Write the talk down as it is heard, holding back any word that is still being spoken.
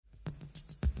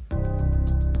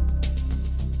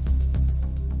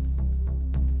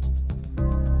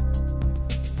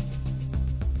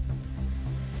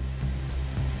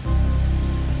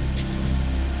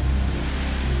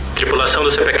gravação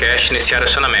do CPCast iniciar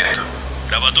acionamento.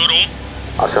 Gravador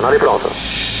 1. Acionar e pronto.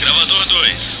 Gravador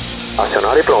 2.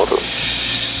 Acionar e pronto.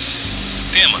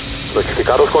 Tema.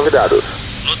 Notificar os convidados.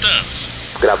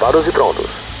 Notans. Gravados e prontos.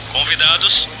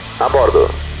 Convidados. A bordo.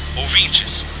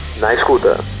 Ouvintes. Na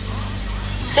escuta.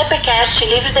 CPCast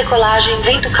livre decolagem,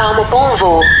 vento calmo, bom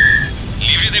voo.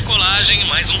 Livre decolagem,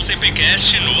 mais um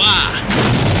CPCast no ar.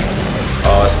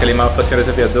 Oscar Lima, Alfa, senhores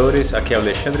aviadores, aqui é o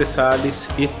Alexandre Salles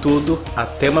e tudo,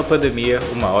 até uma pandemia,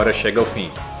 uma hora chega ao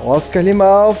fim. Oscar Lima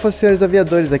Alfa, senhores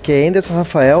aviadores, aqui é Anderson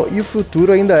Rafael e o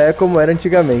futuro ainda é como era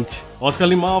antigamente. Oscar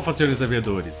Lima Alfa, senhores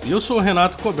aviadores, e eu sou o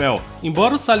Renato Cobel.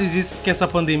 Embora o Salles disse que essa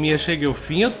pandemia chegue ao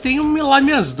fim, eu tenho lá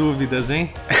minhas dúvidas,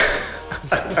 hein?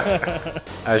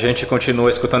 A gente continua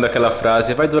escutando aquela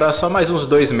frase, vai durar só mais uns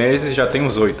 2 meses, já tem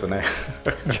uns 8, né?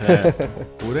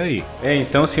 Por aí.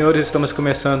 Então, senhores, estamos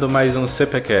começando mais um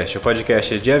CPCast, o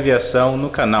podcast de aviação no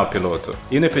canal Piloto.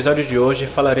 E no episódio de hoje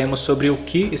falaremos sobre o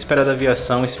que esperar da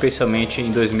aviação, especialmente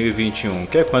em 2021,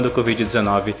 que é quando o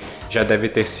Covid-19 já deve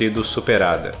ter sido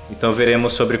superada. Então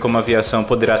veremos sobre como a aviação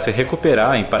poderá se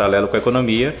recuperar em paralelo com a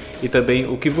economia e também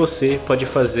o que você pode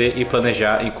fazer e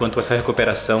planejar enquanto essa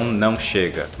recuperação não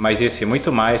chega. Mas isso e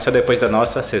muito mais só depois da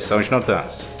nossa sessão de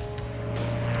Notans.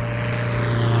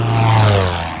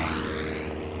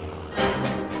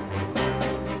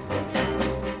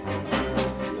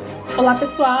 Olá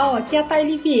pessoal, aqui é a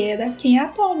Thaili Vieira, quem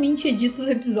atualmente edita os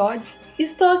episódios.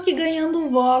 Estou aqui ganhando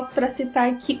voz para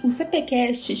citar que o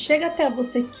CPCast chega até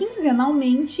você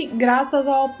quinzenalmente graças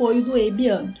ao apoio do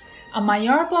eBianchi, a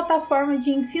maior plataforma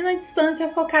de ensino à distância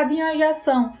focada em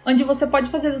aviação, onde você pode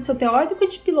fazer o seu teórico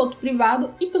de piloto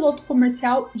privado e piloto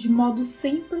comercial de modo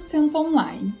 100%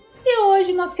 online. E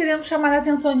hoje nós queremos chamar a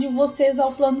atenção de vocês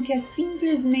ao plano que é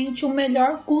simplesmente o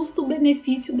melhor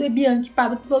custo-benefício do eBianchi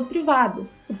para o piloto privado,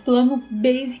 o plano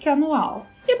Basic anual.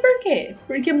 E por quê?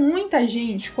 Porque muita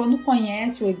gente, quando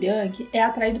conhece o eBianchi, é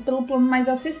atraído pelo plano mais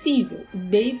acessível, o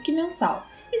Basic mensal,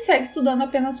 e segue estudando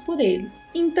apenas por ele.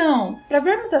 Então, para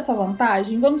vermos essa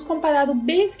vantagem, vamos comparar o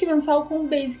Basic mensal com o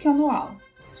Basic anual.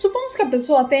 Supomos que a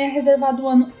pessoa tenha reservado o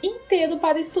ano inteiro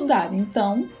para estudar,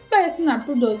 então vai assinar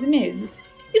por 12 meses.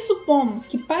 E supomos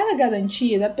que, para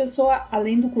garantir, a pessoa,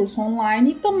 além do curso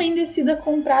online, também decida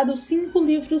comprar os 5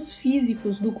 livros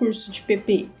físicos do curso de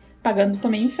PP, pagando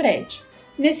também em frete.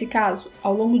 Nesse caso,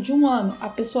 ao longo de um ano, a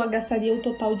pessoa gastaria o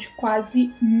total de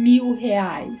quase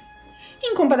R$1.000.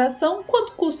 Em comparação,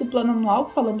 quanto custa o plano anual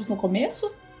que falamos no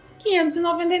começo?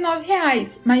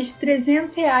 R$599, mais de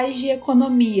R$300 de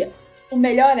economia. O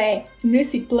melhor é,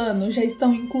 nesse plano já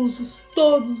estão inclusos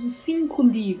todos os 5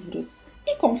 livros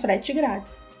e com frete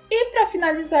grátis. E para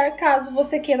finalizar, caso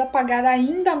você queira pagar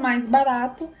ainda mais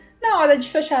barato, na hora de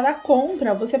fechar a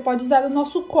compra, você pode usar o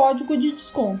nosso código de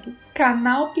desconto,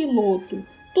 Canal Piloto,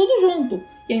 tudo junto,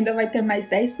 e ainda vai ter mais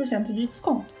 10% de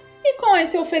desconto. E com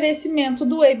esse oferecimento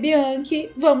do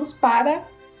eBianchi, vamos para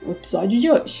o episódio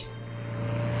de hoje.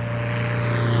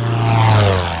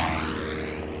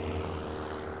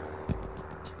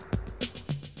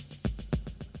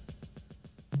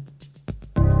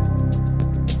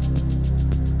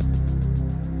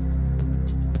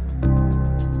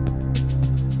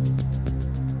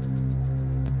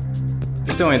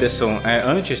 Então, Anderson,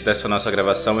 antes dessa nossa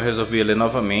gravação eu resolvi ler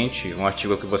novamente um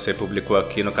artigo que você publicou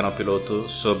aqui no canal Piloto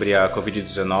sobre a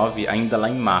Covid-19, ainda lá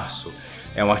em março.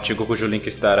 É um artigo cujo link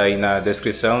estará aí na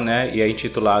descrição, né? E é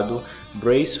intitulado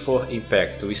Brace for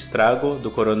Impact, o estrago do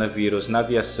coronavírus na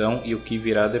aviação e o que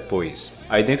virá depois.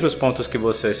 Aí, dentre os pontos que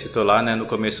você citou lá, né, no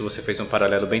começo você fez um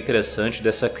paralelo bem interessante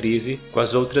dessa crise com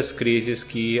as outras crises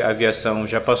que a aviação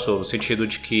já passou, no sentido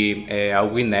de que é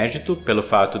algo inédito pelo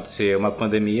fato de ser uma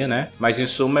pandemia, né? Mas em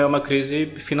suma é uma crise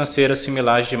financeira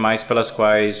similar às demais pelas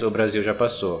quais o Brasil já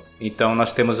passou. Então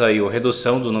nós temos aí a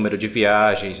redução do número de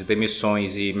viagens,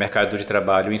 demissões e mercado de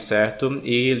trabalho incerto,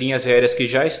 e linhas aéreas que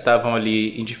já estavam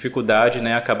ali em dificuldade,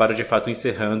 né, acabaram de fato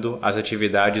encerrando as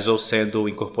atividades ou sendo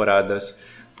incorporadas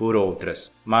por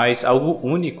outras. Mas algo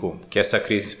único que essa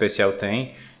crise especial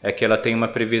tem é que ela tem uma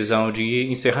previsão de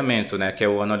encerramento, né, que é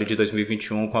o ano ali de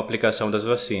 2021 com a aplicação das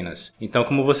vacinas. Então,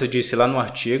 como você disse lá no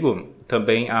artigo,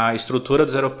 também a estrutura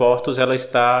dos aeroportos ela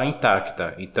está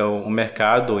intacta. Então, o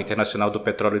mercado internacional do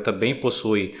petróleo também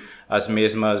possui as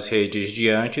mesmas redes de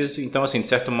antes. Então, assim, de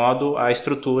certo modo, a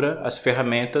estrutura, as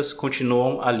ferramentas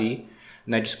continuam ali,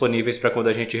 né, disponíveis para quando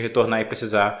a gente retornar e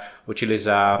precisar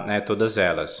utilizar, né, todas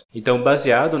elas. Então,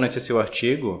 baseado nesse seu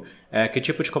artigo, que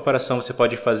tipo de comparação você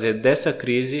pode fazer dessa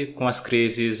crise com as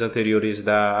crises anteriores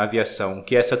da aviação? O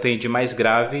que essa tem de mais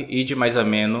grave e de mais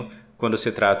ameno quando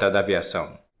se trata da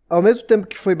aviação? Ao mesmo tempo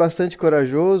que foi bastante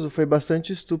corajoso, foi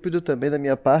bastante estúpido também da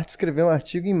minha parte escrever um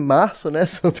artigo em março, né,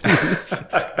 sobre isso.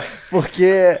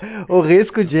 Porque o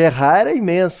risco de errar era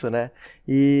imenso, né?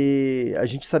 E a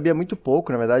gente sabia muito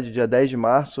pouco, na verdade, dia 10 de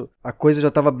março, a coisa já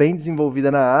estava bem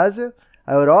desenvolvida na Ásia,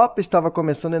 a Europa estava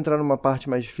começando a entrar numa parte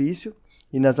mais difícil,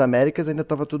 e nas Américas ainda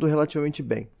estava tudo relativamente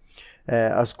bem.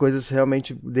 As coisas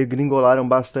realmente degringolaram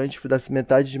bastante da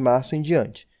metade de março em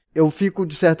diante. Eu fico,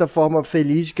 de certa forma,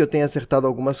 feliz de que eu tenha acertado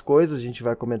algumas coisas, a gente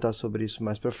vai comentar sobre isso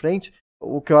mais pra frente.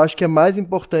 O que eu acho que é mais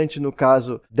importante no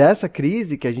caso dessa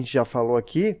crise, que a gente já falou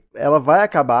aqui, ela vai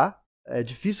acabar. É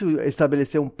difícil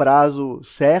estabelecer um prazo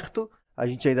certo, a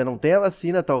gente ainda não tem a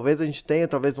vacina, talvez a gente tenha,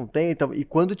 talvez não tenha, e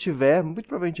quando tiver, muito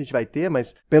provavelmente a gente vai ter,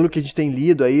 mas pelo que a gente tem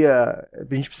lido aí, a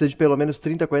gente precisa de pelo menos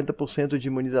 30%, 40% de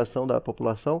imunização da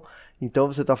população, então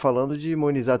você está falando de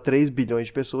imunizar 3 bilhões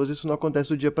de pessoas, isso não acontece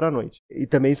do dia para a noite. E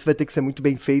também isso vai ter que ser muito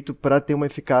bem feito para ter uma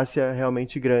eficácia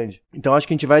realmente grande. Então acho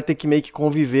que a gente vai ter que meio que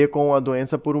conviver com a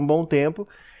doença por um bom tempo,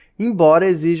 embora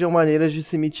exijam maneiras de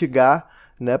se mitigar,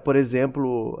 né? Por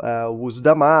exemplo, o uso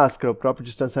da máscara, o próprio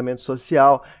distanciamento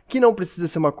social, que não precisa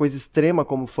ser uma coisa extrema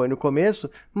como foi no começo,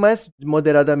 mas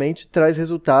moderadamente traz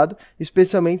resultado,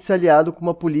 especialmente se aliado com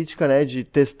uma política, né, de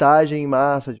testagem em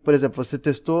massa. Por exemplo, você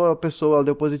testou a pessoa, ela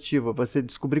deu positiva, você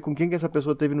descobrir com quem que essa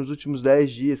pessoa teve nos últimos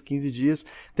 10 dias, 15 dias,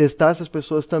 testar essas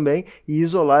pessoas também e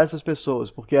isolar essas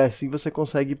pessoas, porque assim você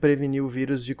consegue prevenir o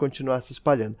vírus de continuar se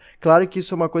espalhando. Claro que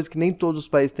isso é uma coisa que nem todos os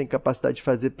países têm capacidade de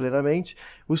fazer plenamente.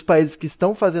 Os países que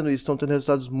estão fazendo isso estão tendo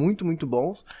resultados muito, muito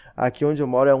bons. Aqui onde eu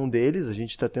moro é um deles, a gente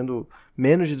está tendo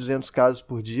menos de 200 casos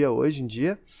por dia hoje em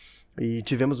dia, e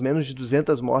tivemos menos de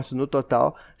 200 mortes no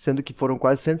total, sendo que foram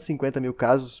quase 150 mil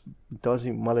casos, então assim,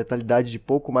 uma letalidade de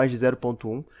pouco mais de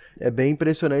 0,1. É bem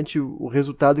impressionante o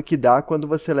resultado que dá quando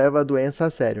você leva a doença a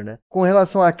sério, né? Com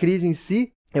relação à crise em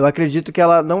si, eu acredito que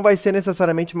ela não vai ser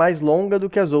necessariamente mais longa do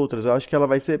que as outras, eu acho que ela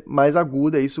vai ser mais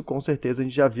aguda, isso com certeza a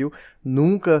gente já viu.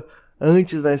 Nunca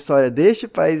antes na história deste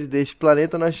país e deste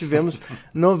planeta nós tivemos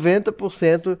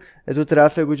 90% do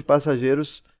tráfego de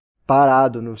passageiros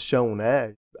parado no chão,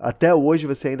 né? Até hoje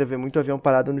você ainda vê muito avião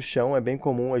parado no chão, é bem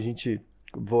comum, a gente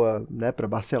voa, né, para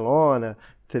Barcelona,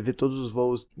 você vê todos os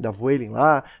voos da Vueling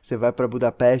lá, você vai para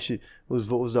Budapeste, os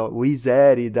voos da Wizz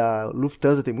Air e da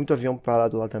Lufthansa, tem muito avião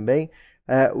parado lá também.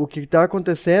 O que está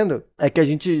acontecendo é que a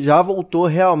gente já voltou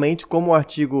realmente, como o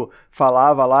artigo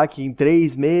falava lá, que em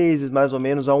 3 meses, mais ou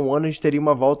menos, a 1 ano, a gente teria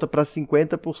uma volta para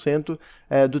 50%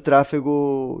 do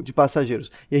tráfego de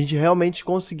passageiros. E a gente realmente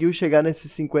conseguiu chegar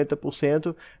nesses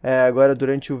 50% agora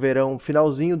durante o verão,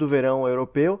 finalzinho do verão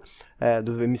europeu,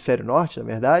 do hemisfério norte, na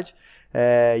verdade.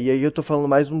 E aí eu estou falando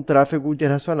mais de um tráfego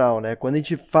internacional, né? Quando a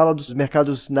gente fala dos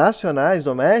mercados nacionais,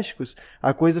 domésticos,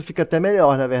 a coisa fica até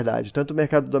melhor, na verdade. Tanto o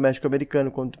mercado doméstico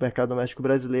americano quanto o mercado doméstico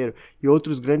brasileiro e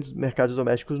outros grandes mercados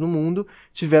domésticos no mundo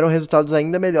tiveram resultados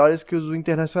ainda melhores que os do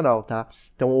internacional, tá?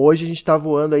 Então hoje a gente está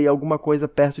voando aí alguma coisa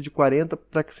perto de 40%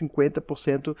 para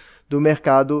 50% do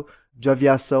mercado de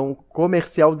aviação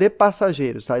comercial de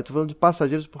passageiros, tá? Eu tô falando de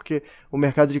passageiros porque o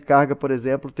mercado de carga, por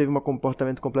exemplo, teve um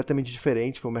comportamento completamente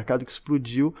diferente, foi um mercado que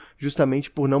explodiu justamente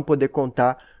por não poder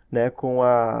contar, né, com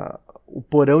o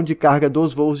porão de carga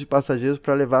dos voos de passageiros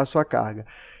para levar a sua carga.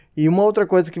 E uma outra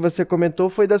coisa que você comentou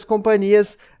foi das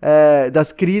companhias,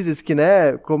 das crises que,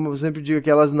 né, como eu sempre digo, que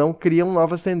elas não criam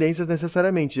novas tendências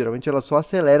necessariamente, geralmente elas só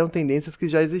aceleram tendências que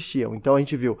já existiam. Então a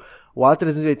gente viu o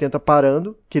A380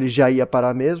 parando, que ele já ia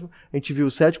parar mesmo, a gente viu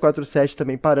o 747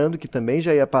 também parando, que também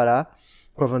já ia parar,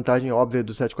 com a vantagem óbvia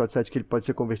do 747 que ele pode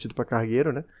ser convertido para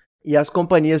cargueiro, né? E as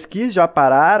companhias que já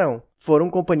pararam foram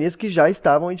companhias que já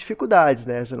estavam em dificuldades,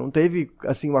 né? Você não teve,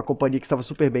 assim, uma companhia que estava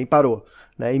super bem e parou,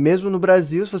 né? E mesmo no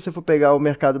Brasil, se você for pegar o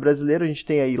mercado brasileiro, a gente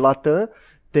tem aí Latam,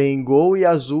 tem Gol e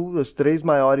Azul, as 3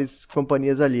 maiores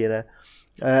companhias ali, né?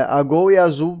 A Gol e a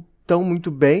Azul estão muito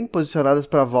bem posicionadas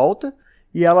para a volta,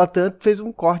 e a Latam fez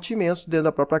um corte imenso dentro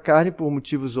da própria carne, por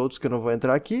motivos outros que eu não vou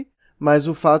entrar aqui, mas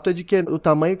o fato é de que o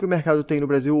tamanho que o mercado tem no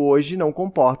Brasil hoje não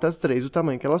comporta as 3 do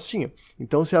tamanho que elas tinham.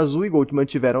 Então, se a Azul e Gol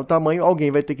mantiveram o tamanho,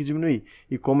 alguém vai ter que diminuir.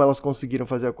 E como elas conseguiram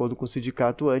fazer acordo com o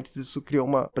sindicato antes, isso criou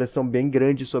uma pressão bem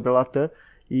grande sobre a Latam,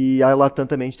 e a Latam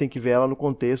também a gente tem que ver ela no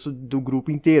contexto do grupo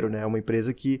inteiro, né? É uma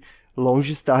empresa que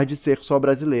longe está de ser só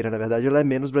brasileira, na verdade ela é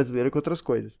menos brasileira que outras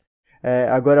coisas.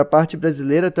 Agora, a parte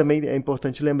brasileira também é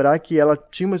importante lembrar que ela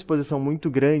tinha uma exposição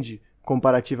muito grande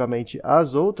comparativamente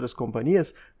às outras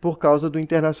companhias por causa do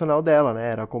internacional dela, né?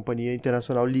 Era a companhia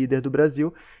internacional líder do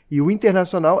Brasil, e o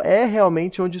internacional é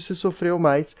realmente onde se sofreu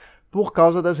mais por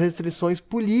causa das restrições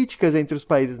políticas entre os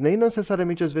países, nem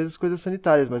necessariamente às vezes coisas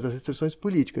sanitárias, mas as restrições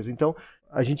políticas. Então,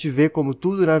 a gente vê como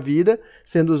tudo na vida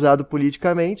sendo usado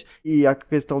politicamente, e a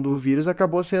questão do vírus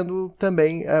acabou sendo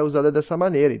também usada dessa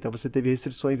maneira. Então, você teve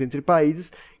restrições entre países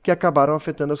que acabaram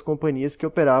afetando as companhias que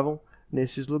operavam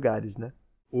nesses lugares, né?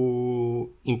 O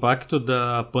impacto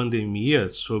da pandemia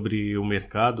sobre o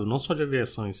mercado, não só de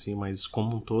aviação em si, mas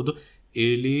como um todo,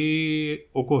 ele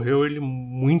ocorreu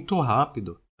muito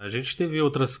rápido. A gente teve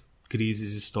outras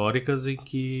crises históricas em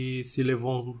que se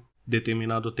levou um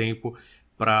determinado tempo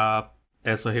para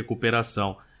essa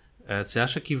recuperação. Você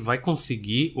acha que vai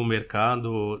conseguir o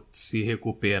mercado se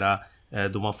recuperar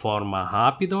de uma forma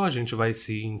rápida, ou a gente vai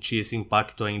sentir esse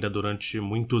impacto ainda durante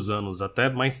muitos anos, até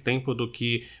mais tempo do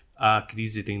que a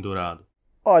crise tem durado?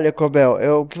 Olha, Cobel,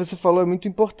 o que você falou é muito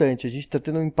importante. A gente está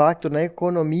tendo um impacto na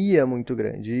economia muito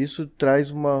grande, e isso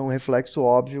traz um reflexo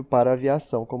óbvio para a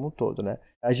aviação como um todo, né?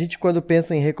 A gente, quando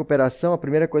pensa em recuperação, a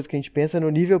primeira coisa que a gente pensa é no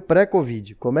nível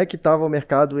pré-Covid. Como é que estava o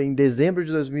mercado em dezembro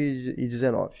de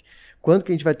 2019? Quando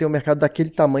que a gente vai ter um mercado daquele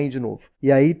tamanho de novo?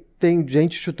 E aí tem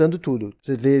gente chutando tudo.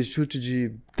 Você vê chute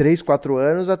de 3, 4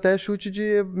 anos até chute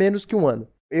de menos que um ano.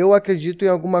 Eu acredito em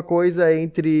alguma coisa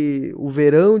entre o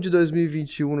verão de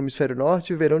 2021 no hemisfério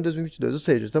norte e o verão de 2022. Ou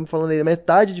seja, estamos falando aí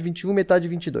metade de 21, metade de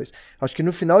 22. Acho que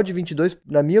no final de 22,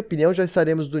 na minha opinião, já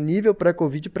estaremos do nível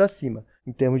pré-Covid para cima,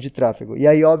 em termos de tráfego. E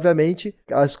aí, obviamente,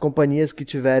 as companhias que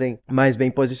tiverem mais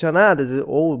bem posicionadas,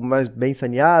 ou mais bem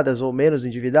saneadas, ou menos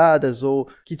endividadas, ou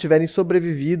que tiverem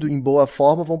sobrevivido em boa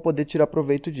forma, vão poder tirar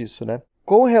proveito disso, né?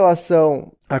 Com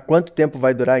relação a quanto tempo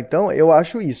vai durar, então, eu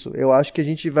acho isso. Eu acho que a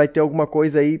gente vai ter alguma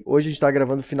coisa aí. Hoje a gente está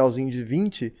gravando finalzinho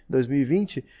de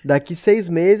 2020. Daqui 6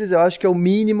 meses eu acho que é o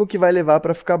mínimo que vai levar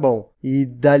para ficar bom. E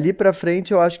dali para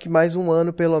frente eu acho que mais um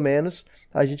ano, pelo menos,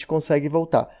 a gente consegue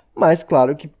voltar. Mas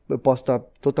claro que eu posso estar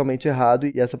totalmente errado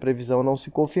e essa previsão não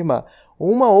se confirmar.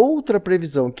 Uma outra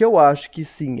previsão que eu acho que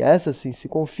sim, essa sim se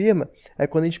confirma, é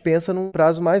quando a gente pensa num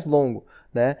prazo mais longo,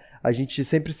 né? A gente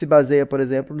sempre se baseia, por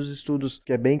exemplo, nos estudos,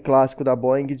 que é bem clássico da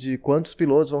Boeing, de quantos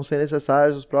pilotos vão ser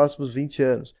necessários nos próximos 20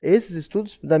 anos. Esses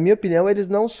estudos, na minha opinião, eles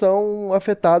não são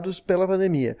afetados pela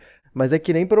pandemia. Mas é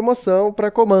que nem promoção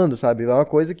para comando, sabe? É uma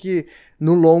coisa que,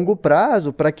 no longo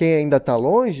prazo, para quem ainda está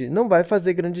longe, não vai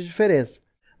fazer grande diferença.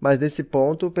 Mas nesse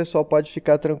ponto o pessoal pode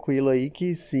ficar tranquilo aí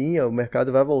que sim, o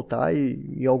mercado vai voltar e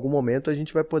em algum momento a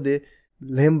gente vai poder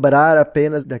lembrar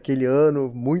apenas daquele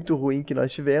ano muito ruim que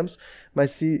nós tivemos,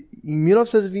 mas se em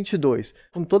 1922,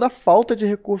 com toda a falta de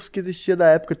recursos que existia da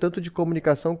época, tanto de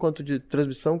comunicação, quanto de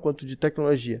transmissão, quanto de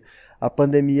tecnologia, a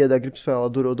pandemia da gripe espanhola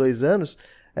durou 2 anos,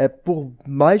 por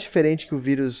mais diferente que o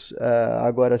vírus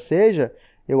agora seja,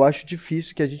 eu acho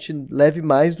difícil que a gente leve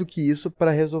mais do que isso para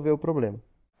resolver o problema.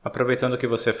 Aproveitando que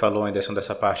você falou, Anderson,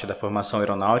 dessa parte da formação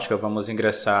aeronáutica, vamos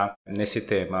ingressar nesse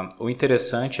tema. O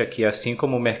interessante é que, assim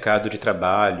como o mercado de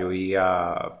trabalho e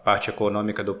a parte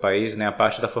econômica do país, né, a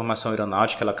parte da formação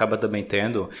aeronáutica ela acaba também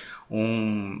tendo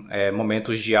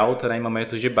momentos de alta, né, e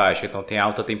momentos de baixa. Então tem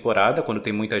alta temporada, quando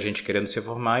tem muita gente querendo se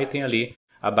formar, e tem ali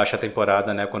a baixa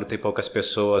temporada, né, quando tem poucas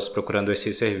pessoas procurando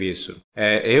esse serviço.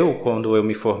 Quando eu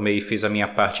me formei e fiz a minha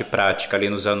parte prática ali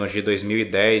nos anos de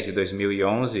 2010 e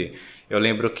 2011, eu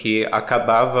lembro que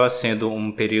acabava sendo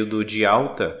um período de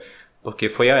alta, porque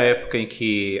foi a época em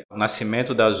que o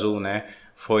nascimento da Azul, né,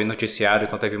 foi noticiado,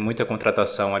 então teve muita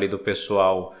contratação ali do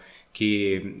pessoal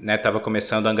que estava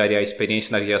começando a angariar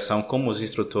experiência na aviação, como os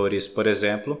instrutores, por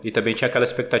exemplo, e também tinha aquela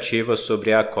expectativa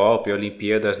sobre a Copa e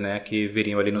Olimpíadas, né, que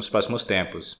viriam ali nos próximos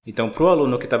tempos. Então, para o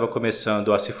aluno que estava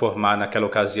começando a se formar naquela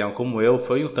ocasião, como eu,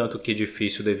 foi um tanto que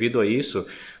difícil devido a isso,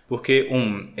 porque,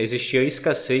 existia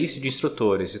escassez de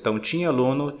instrutores, então tinha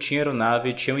aluno, tinha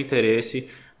aeronave, tinha um interesse,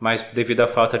 mas devido à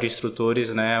falta de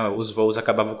instrutores, né, os voos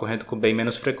acabavam ocorrendo com bem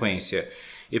menos frequência.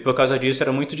 E por causa disso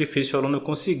era muito difícil o aluno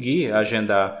conseguir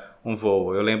agendar um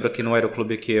voo. Eu lembro que no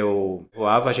aeroclube que eu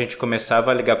voava, a gente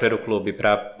começava a ligar para o aeroclube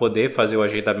para poder fazer o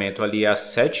agendamento ali às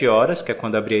 7 horas, que é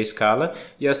quando abria a escala,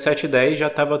 e às 7h10 já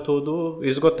estava tudo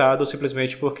esgotado,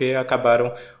 simplesmente porque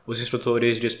acabaram os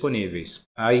instrutores disponíveis.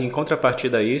 Aí, em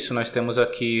contrapartida a isso, nós temos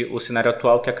aqui o cenário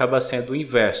atual que acaba sendo o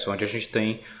inverso, onde a gente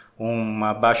tem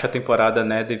uma baixa temporada,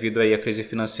 né, devido aí à crise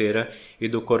financeira e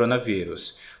do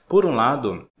coronavírus. Por um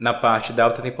lado, na parte da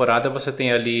alta temporada, você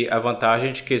tem ali a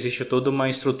vantagem de que existe toda uma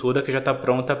estrutura que já está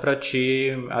pronta para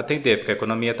te atender, porque a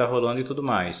economia está rolando e tudo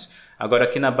mais. Agora,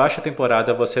 aqui na baixa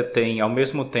temporada, você tem, ao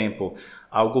mesmo tempo,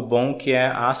 algo bom que é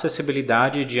a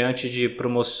acessibilidade diante de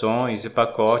promoções e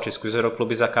pacotes que os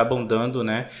aeroclubes acabam dando,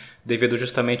 né, devido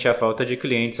justamente à falta de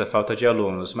clientes, à falta de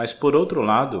alunos. Mas, por outro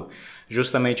lado,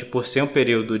 justamente por ser um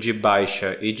período de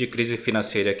baixa e de crise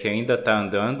financeira que ainda está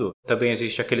andando, também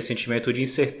existe aquele sentimento de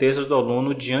incerteza do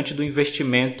aluno diante do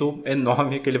investimento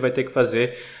enorme que ele vai ter que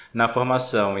fazer na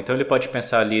formação. Então ele pode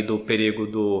pensar ali do perigo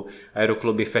do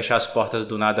aeroclube fechar as portas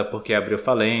do nada porque abriu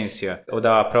falência, ou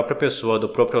da própria pessoa, do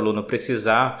próprio aluno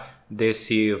precisar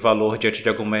desse valor diante de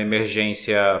alguma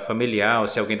emergência familiar, ou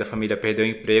se alguém da família perdeu o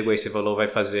emprego, esse valor vai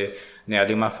fazer, né,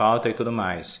 ali uma falta e tudo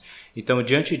mais. Então,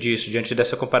 diante disso, diante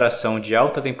dessa comparação de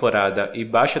alta temporada e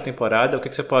baixa temporada, o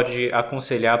que você pode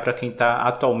aconselhar para quem está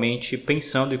atualmente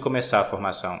pensando em começar a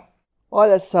formação?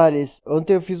 Olha, Salles,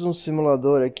 ontem eu fiz um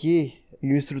simulador aqui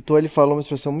e o instrutor ele falou uma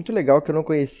expressão muito legal que eu não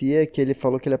conhecia, que ele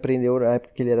falou que ele aprendeu na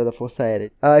época que ele era da Força Aérea.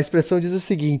 A expressão diz o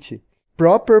seguinte: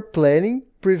 Proper planning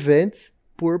prevents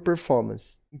poor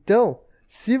performance. Então,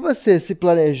 se você se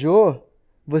planejou,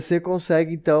 você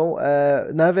consegue, então,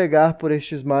 navegar por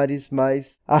estes mares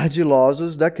mais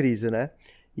ardilosos da crise, né?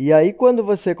 E aí, quando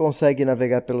você consegue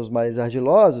navegar pelos mares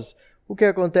ardilosos, o que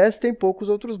acontece? Tem poucos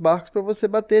outros barcos para você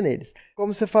bater neles.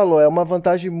 Como você falou, é uma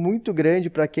vantagem muito grande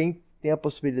para quem tem a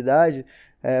possibilidade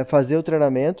de fazer o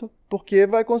treinamento, porque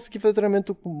vai conseguir fazer o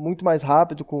treinamento muito mais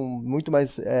rápido, com muito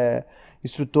mais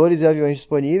instrutores e aviões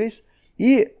disponíveis,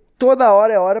 e toda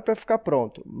hora é hora para ficar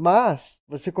pronto. Mas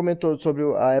você comentou sobre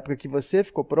a época que você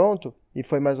ficou pronto, e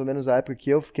foi mais ou menos a época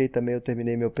que eu fiquei também. Eu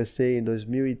terminei meu PC em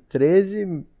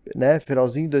 2013, né,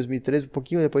 finalzinho de 2013, um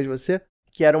pouquinho depois de você,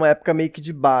 que era uma época meio que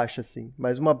de baixa, assim,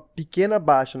 mas uma pequena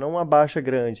baixa, não uma baixa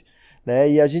grande, né?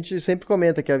 E a gente sempre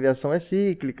comenta que a aviação é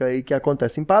cíclica e que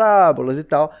acontece em parábolas e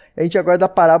tal. A gente agora da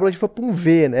parábola a gente foi para um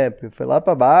V, né? Foi lá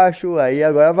para baixo, aí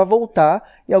agora ela vai voltar,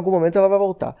 em algum momento ela vai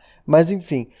voltar. Mas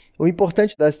enfim, o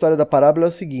importante da história da parábola é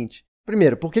o seguinte: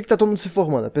 primeiro, por que está todo mundo se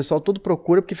formando? O pessoal todo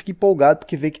procura porque fica empolgado,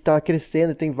 porque vê que está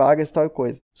crescendo, tem vagas e tal e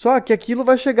coisa. Só que aquilo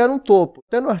vai chegar num topo.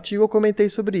 Até no artigo eu comentei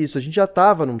sobre isso, a gente já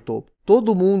estava num topo.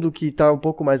 Todo mundo que está um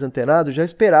pouco mais antenado já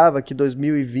esperava que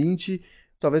 2020...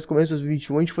 talvez começo de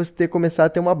 2021 a gente fosse começar a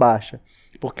ter uma baixa,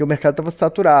 porque o mercado estava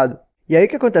saturado. E aí o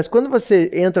que acontece? Quando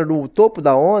você entra no topo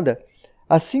da onda,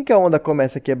 assim que a onda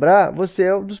começa a quebrar, você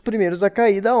é um dos primeiros a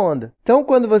cair da onda. Então,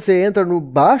 quando você entra no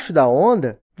baixo da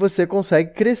onda, você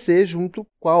consegue crescer junto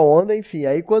com a onda, enfim.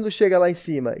 Aí quando chega lá em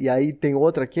cima e aí tem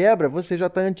outra quebra, você já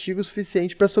está antigo o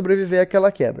suficiente para sobreviver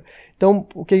àquela quebra. Então,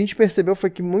 o que a gente percebeu foi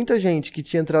que muita gente que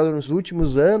tinha entrado nos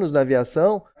últimos anos na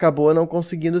aviação acabou não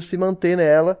conseguindo se manter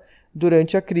nela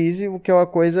durante a crise, o que é uma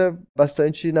coisa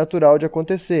bastante natural de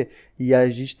acontecer. E a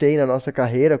gente tem na nossa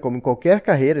carreira, como em qualquer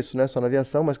carreira, isso não é só na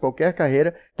aviação, mas qualquer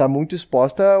carreira está muito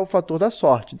exposta ao fator da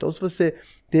sorte. Então, se você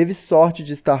teve sorte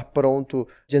de estar pronto,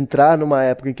 de entrar numa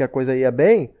época em que a coisa ia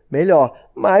bem, melhor.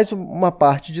 Mas uma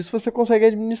parte disso você consegue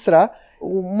administrar.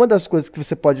 Uma das coisas que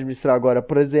você pode administrar agora,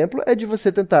 por exemplo, é de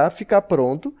você tentar ficar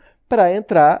pronto para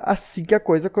entrar assim que a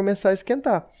coisa começar a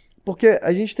esquentar. Porque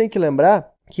a gente tem que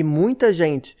lembrar que muita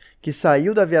gente que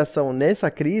saiu da aviação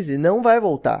nessa crise não vai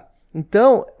voltar.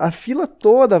 Então, a fila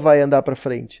toda vai andar para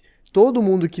frente. Todo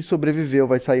mundo que sobreviveu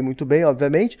vai sair muito bem,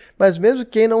 obviamente, mas mesmo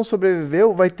quem não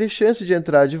sobreviveu vai ter chance de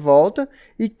entrar de volta,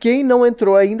 e quem não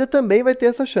entrou ainda também vai ter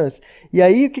essa chance. E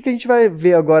aí, o que a gente vai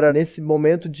ver agora nesse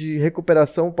momento de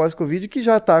recuperação pós-Covid, que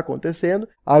já está acontecendo?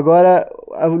 Agora,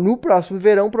 no próximo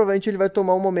verão, provavelmente ele vai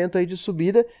tomar um momento aí de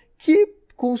subida que,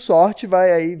 com sorte,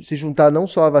 vai aí se juntar não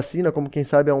só a vacina, como quem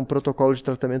sabe a um protocolo de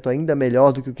tratamento ainda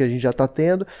melhor do que o que a gente já está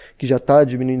tendo, que já está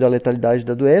diminuindo a letalidade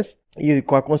da doença, e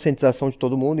com a conscientização de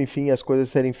todo mundo, enfim, as coisas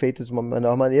serem feitas de uma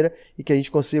melhor maneira e que a gente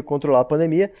consiga controlar a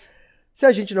pandemia. Se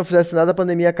a gente não fizesse nada, a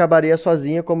pandemia acabaria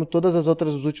sozinha, como todas as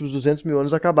outras dos últimos 200 mil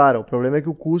anos acabaram. O problema é que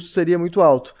o custo seria muito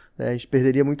alto, né? A gente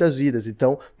perderia muitas vidas,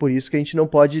 então por isso que a gente não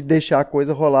pode deixar a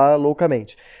coisa rolar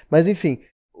loucamente. Mas enfim,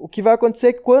 o que vai acontecer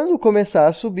é que quando começar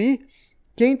a subir,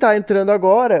 quem está entrando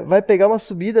agora vai pegar uma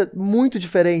subida muito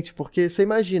diferente, porque você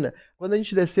imagina, quando a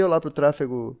gente desceu lá para o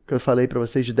tráfego que eu falei para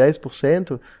vocês de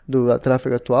 10% do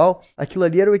tráfego atual, aquilo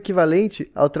ali era o equivalente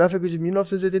ao tráfego de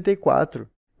 1984.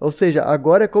 Ou seja,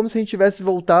 agora é como se a gente tivesse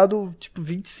voltado tipo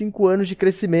 25 anos de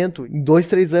crescimento, em 2,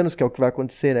 3 anos, que é o que vai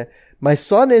acontecer, né? Mas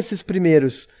só nesses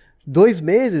primeiros 2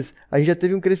 meses, a gente já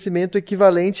teve um crescimento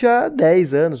equivalente a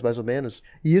 10 anos, mais ou menos.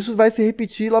 E isso vai se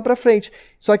repetir lá pra frente.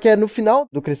 Só que é no final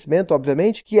do crescimento,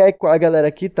 obviamente, que a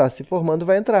galera que está se formando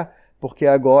vai entrar. Porque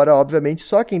agora, obviamente,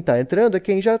 só quem está entrando é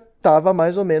quem já estava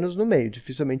mais ou menos no meio.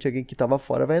 Dificilmente alguém que estava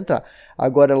fora vai entrar.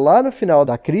 Agora, lá no final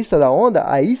da crista da onda,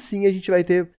 aí sim a gente vai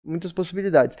ter muitas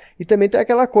possibilidades. E também tem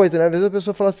aquela coisa, né? Às vezes a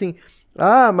pessoa fala assim,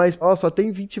 mas só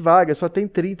tem 20 vagas, só tem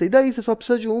 30. E daí? Você só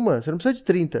precisa de uma, você não precisa de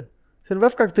 30. Você não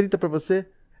vai ficar com 30 para você.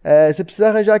 Você precisa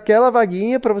arranjar aquela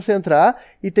vaguinha para você entrar.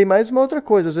 E tem mais uma outra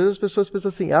coisa. Às vezes as pessoas pensam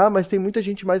assim, mas tem muita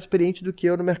gente mais experiente do que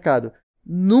eu no mercado.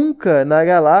 Nunca na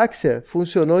galáxia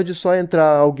funcionou de só entrar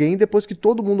alguém depois que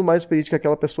todo mundo mais experiente que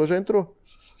aquela pessoa já entrou.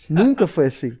 Nunca foi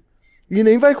assim. E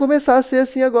nem vai começar a ser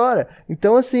assim agora.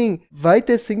 Então, assim, vai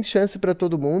ter sim chance para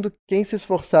todo mundo. Quem se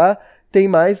esforçar tem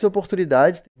mais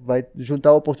oportunidades. Vai juntar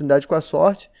a oportunidade com a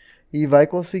sorte e vai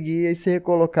conseguir se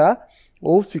recolocar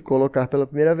ou se colocar pela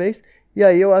primeira vez. E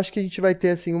aí eu acho que a gente vai ter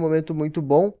assim um momento muito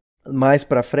bom mais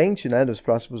para frente, né, nos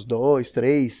próximos 2,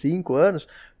 3, 5 anos,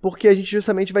 porque a gente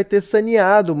justamente vai ter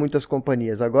saneado muitas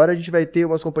companhias. Agora a gente vai ter,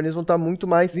 umas companhias vão estar muito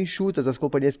mais enxutas, as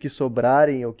companhias que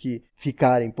sobrarem ou que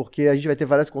ficarem, porque a gente vai ter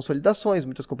várias consolidações,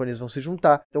 muitas companhias vão se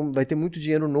juntar, então vai ter muito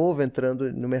dinheiro novo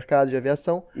entrando no mercado de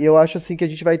aviação, e eu acho assim que a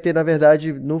gente vai ter, na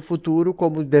verdade, no futuro,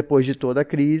 como depois de toda a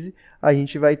crise, a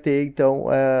gente vai ter, então,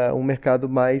 um mercado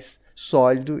mais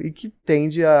sólido e que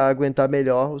tende a aguentar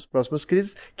melhor as próximas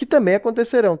crises, que também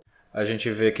acontecerão. A gente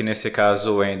vê que nesse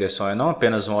caso o Anderson é não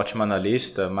apenas um ótimo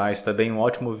analista, mas também um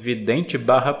ótimo vidente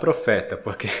 / profeta,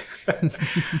 porque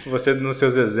você, nos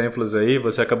seus exemplos aí,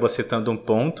 você acabou citando um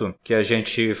ponto que a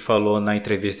gente falou na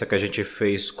entrevista que a gente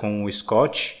fez com o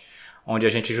Scott, onde a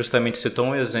gente justamente citou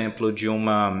um exemplo de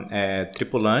uma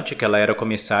tripulante, que ela era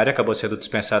comissária, acabou sendo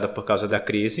dispensada por causa da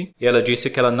crise, e ela disse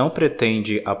que ela não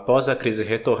pretende, após a crise,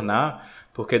 retornar,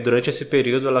 porque durante esse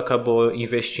período ela acabou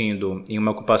investindo em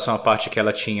uma ocupação à parte que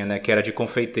ela tinha, né, que era de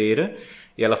confeiteira,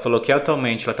 e ela falou que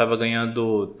atualmente ela estava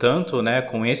ganhando tanto, né,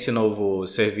 com esse novo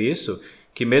serviço,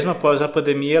 que mesmo após a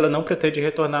pandemia ela não pretende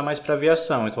retornar mais para a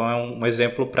aviação. Então é um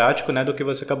exemplo prático, né, do que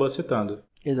você acabou citando.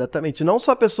 Exatamente. Não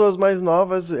só pessoas mais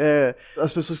novas,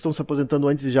 as pessoas que estão se aposentando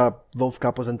antes e já vão ficar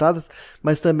aposentadas,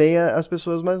 mas também as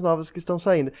pessoas mais novas que estão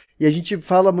saindo. E a gente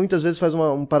fala muitas vezes, faz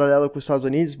um paralelo com os Estados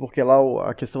Unidos, porque lá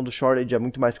a questão do shortage é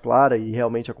muito mais clara e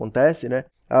realmente acontece, né?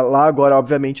 Lá agora,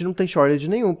 obviamente, não tem shortage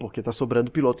nenhum, porque tá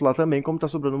sobrando piloto lá também, como tá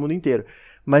sobrando no mundo inteiro.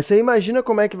 Mas você imagina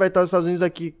como é que vai estar os Estados Unidos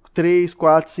daqui 3,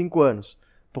 4, 5 anos.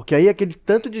 Porque aí aquele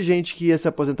tanto de gente que ia se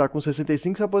aposentar com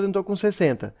 65 se aposentou com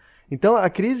 60. Então a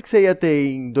crise que você ia ter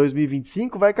em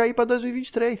 2025 vai cair para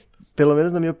 2023. Pelo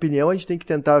menos na minha opinião, a gente tem que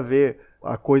tentar ver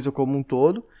a coisa como um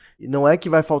todo. E não é que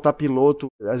vai faltar piloto.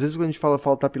 Às vezes quando a gente fala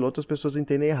faltar piloto, as pessoas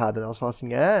entendem errado, né? Elas falam assim,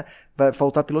 vai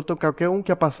faltar piloto, então qualquer um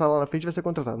que ia passar lá na frente vai ser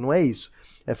contratado. Não é isso.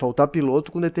 É faltar piloto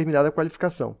com determinada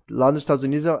qualificação. Lá nos Estados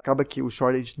Unidos acaba que o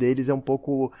shortage deles é um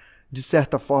pouco, de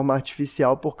certa forma,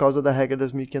 artificial por causa da regra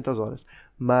das 1.500 horas.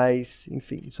 Mas,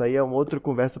 enfim, isso aí é uma outra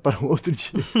conversa para um outro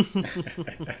dia.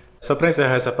 Só para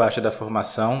encerrar essa parte da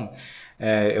formação,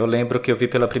 eu lembro que eu vi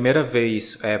pela primeira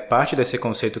vez parte desse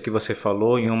conceito que você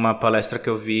falou em uma palestra que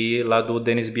eu vi lá do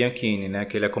Denis Bianchini, né,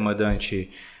 que ele é comandante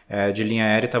de linha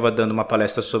aérea, estava dando uma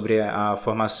palestra sobre a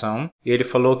formação, e ele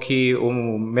falou que o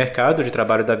mercado de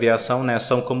trabalho da aviação, né,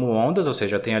 são como ondas, ou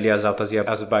seja, tem ali as altas e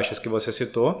as baixas que você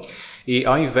citou, e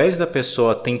ao invés da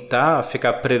pessoa tentar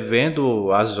ficar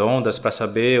prevendo as ondas para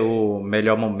saber o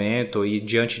melhor momento e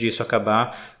diante disso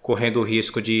acabar correndo o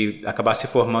risco de acabar se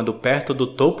formando perto do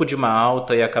topo de uma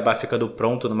alta e acabar ficando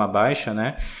pronto numa baixa,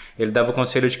 né? Ele dava o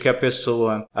conselho de que a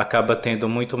pessoa acaba tendo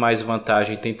muito mais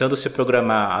vantagem tentando se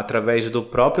programar através do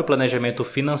próprio planejamento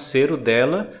financeiro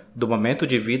dela, do momento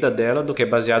de vida dela, do que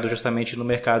baseado justamente no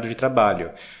mercado de trabalho.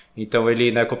 Então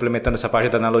ele, né, complementando essa parte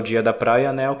da analogia da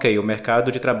praia, né, ok, o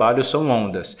mercado de trabalho são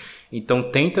ondas. Então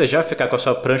tenta já ficar com a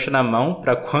sua prancha na mão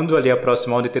para quando ali a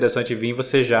próxima onda interessante vir,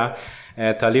 você já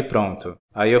tá ali pronto.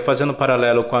 Aí eu fazendo um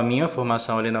paralelo com a minha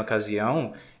formação ali na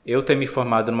ocasião, eu ter me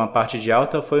formado numa parte de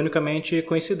alta foi unicamente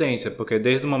coincidência, porque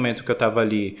desde o momento que eu estava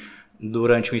ali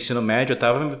durante o ensino médio, eu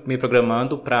estava me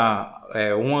programando para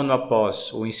um ano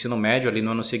após o ensino médio, ali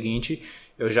no ano seguinte,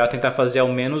 eu já tentar fazer ao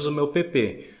menos o meu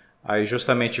PP. Aí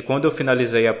justamente quando eu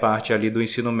finalizei a parte ali do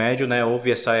ensino médio, né,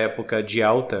 houve essa época de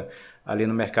alta ali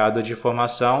no mercado de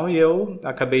formação e eu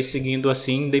acabei seguindo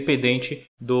assim, independente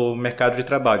do mercado de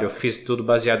trabalho. Eu fiz tudo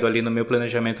baseado ali no meu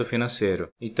planejamento financeiro.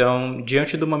 Então,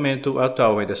 diante do momento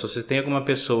atual, ainda, se você tem alguma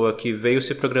pessoa que veio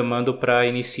se programando para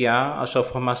iniciar a sua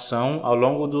formação ao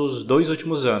longo dos 2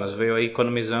 últimos anos, veio aí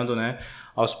economizando, né,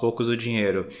 aos poucos o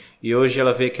dinheiro, e hoje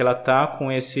ela vê que ela está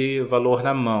com esse valor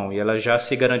na mão e ela já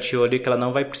se garantiu ali que ela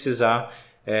não vai precisar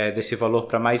desse valor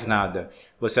para mais nada.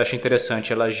 Você acha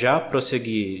interessante ela já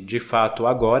prosseguir de fato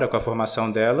agora com a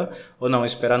formação dela ou não,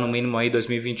 esperar no mínimo aí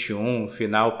 2021,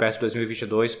 final perto de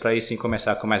 2022 para aí sim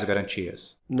começar com mais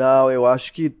garantias? Não, eu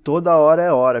acho que toda hora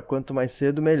é hora, quanto mais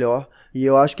cedo melhor. E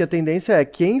eu acho que a tendência é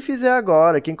quem fizer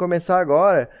agora, quem começar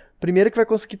agora, primeiro que vai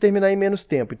conseguir terminar em menos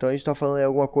tempo. Então a gente está falando em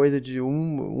alguma coisa de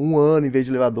um ano em vez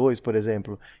de levar 2, por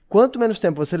exemplo. Quanto menos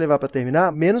tempo você levar para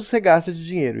terminar, menos você gasta de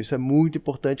dinheiro. Isso é muito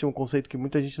importante, é um conceito que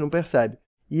muita gente não percebe.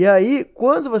 E aí,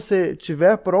 quando você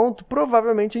estiver pronto,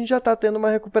 provavelmente a gente já está tendo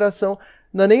uma recuperação.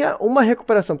 Não é nem uma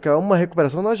recuperação, porque uma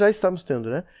recuperação nós já estamos tendo,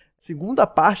 né? Segunda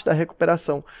parte da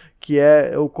recuperação, que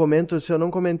eu comento, se eu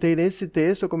não comentei nesse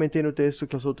texto, eu comentei no texto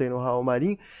que eu soltei no Raul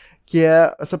Marim, que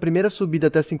é essa primeira subida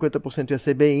até 50% ia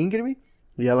ser bem íngreme,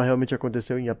 e ela realmente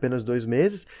aconteceu em apenas 2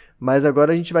 meses, mas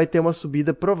agora a gente vai ter uma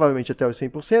subida provavelmente até os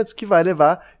 100%, que vai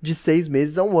levar de 6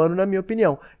 meses a 1 ano, na minha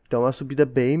opinião. Então é uma subida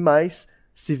bem mais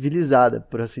civilizada,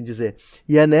 por assim dizer.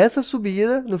 E é nessa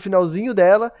subida, no finalzinho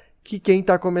dela, que quem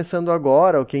está começando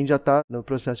agora, ou quem já está no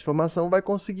processo de formação, vai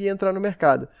conseguir entrar no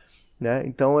mercado, né?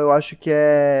 Então eu acho que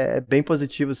é bem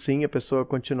positivo sim a pessoa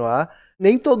continuar.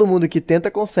 Nem todo mundo que tenta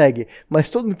consegue, mas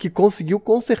todo mundo que conseguiu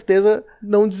com certeza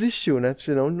não desistiu, né?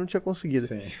 Senão não tinha conseguido.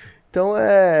 Sim. Então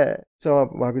isso é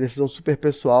uma decisão super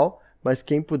pessoal, mas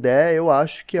quem puder, eu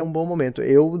acho que é um bom momento.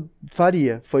 Eu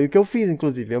faria, foi o que eu fiz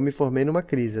inclusive, eu me formei numa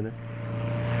crise, né?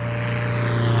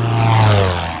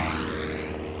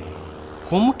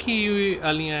 Como que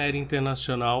a linha aérea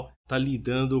internacional está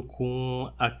lidando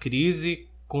com a crise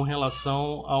com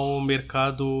relação ao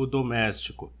mercado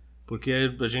doméstico? Porque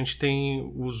a gente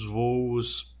tem os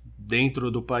voos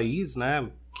dentro do país, né,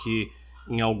 que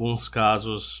em alguns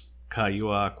casos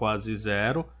caiu a quase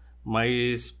zero,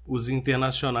 mas os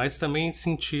internacionais também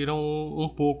sentiram um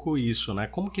pouco isso, né?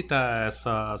 Como que está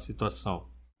essa situação?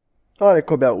 Olha,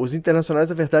 Cobel, os internacionais,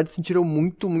 na verdade, sentiram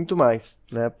muito, muito mais,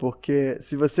 né? Porque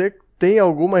se você tem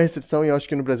alguma restrição, e eu acho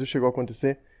que no Brasil chegou a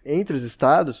acontecer, entre os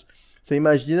estados, você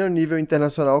imagina no nível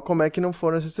internacional como é que não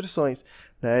foram as restrições,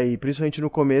 né? E principalmente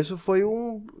no começo foi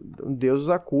um Deus os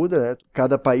acuda, né?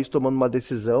 Cada país tomando uma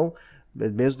decisão,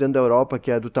 mesmo dentro da Europa,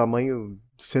 que é do tamanho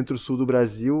centro-sul do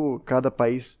Brasil, cada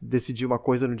país decidia uma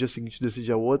coisa, no dia seguinte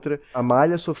decidia outra. A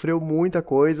malha sofreu muita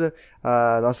coisa,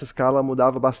 a nossa escala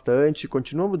mudava bastante,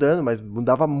 continua mudando, mas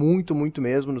mudava muito, muito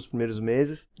mesmo nos primeiros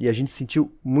meses, e a gente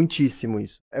sentiu muitíssimo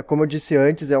isso. Como eu disse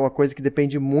antes, é uma coisa que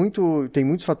depende muito, tem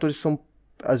muitos fatores que são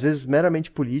às vezes meramente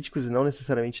políticos e não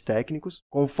necessariamente técnicos.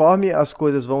 Conforme as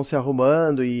coisas vão se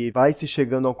arrumando e vai se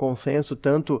chegando a um consenso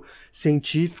tanto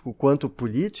científico quanto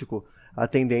político, a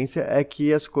tendência é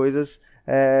que as coisas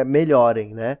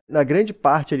melhorem, né? Na grande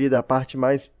parte ali da parte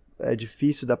mais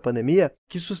difícil da pandemia,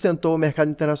 que sustentou o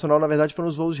mercado internacional, na verdade, foram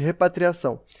os voos de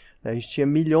repatriação. A gente tinha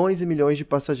milhões e milhões de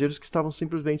passageiros que estavam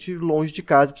simplesmente longe de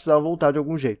casa e precisavam voltar de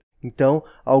algum jeito. Então,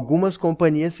 algumas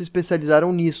companhias se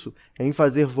especializaram nisso, em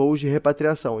fazer voos de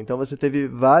repatriação. Então, você teve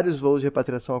vários voos de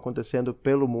repatriação acontecendo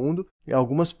pelo mundo, e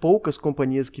algumas poucas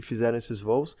companhias que fizeram esses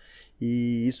voos,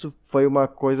 e isso foi uma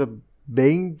coisa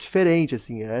bem diferente,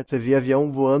 assim, né? Você via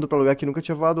avião voando para lugar que nunca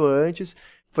tinha voado antes.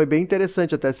 Foi bem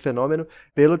interessante até esse fenômeno.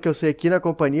 Pelo que eu sei, aqui na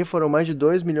companhia foram mais de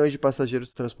 2 milhões de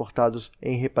passageiros transportados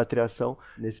em repatriação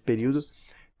nesse período.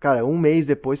 Cara, 1 mês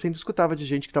depois você ainda escutava de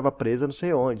gente que estava presa não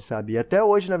sei onde, sabe? E até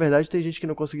hoje, na verdade, tem gente que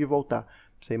não conseguiu voltar, pra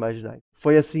você imaginar.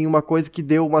 Foi, assim, uma coisa que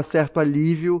deu um certo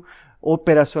alívio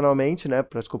operacionalmente, né?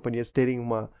 Para as companhias terem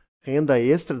uma renda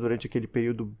extra durante aquele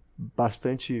período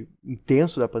bastante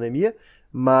intenso da pandemia.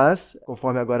 Mas,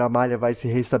 conforme agora a malha vai se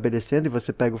restabelecendo, e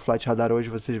você pega o Flight Radar hoje,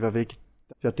 você vai ver que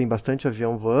já tem bastante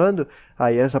avião voando,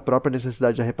 aí essa própria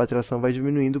necessidade da repatriação vai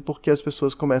diminuindo porque as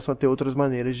pessoas começam a ter outras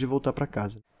maneiras de voltar para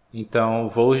casa. Então,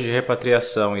 voos de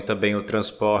repatriação e também o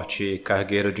transporte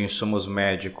cargueiro de insumos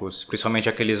médicos, principalmente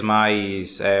aqueles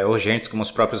mais urgentes, como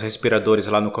os próprios respiradores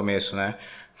lá no começo, né?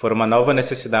 Foram uma nova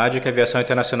necessidade que a aviação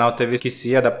internacional teve que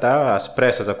se adaptar às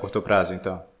pressas a curto prazo,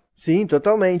 então. Sim,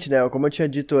 totalmente, né? Como eu tinha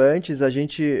dito antes, a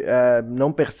gente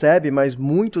não percebe, mas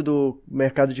muito do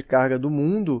mercado de carga do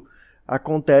mundo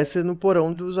acontece no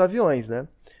porão dos aviões, né?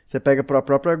 Você pega a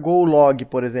própria Gol Log,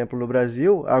 por exemplo, no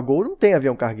Brasil, a Gol não tem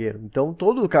avião cargueiro. Então,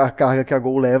 toda a carga que a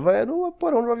Gol leva é no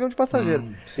porão do avião de passageiro.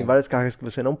 Tem várias cargas que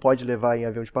você não pode levar em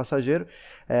avião de passageiro,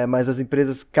 mas as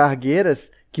empresas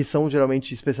cargueiras, que são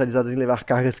geralmente especializadas em levar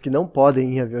cargas que não podem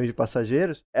ir em aviões de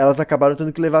passageiros, elas acabaram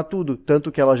tendo que levar tudo,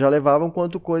 tanto que elas já levavam,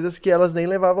 quanto coisas que elas nem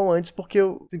levavam antes, porque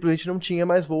simplesmente não tinha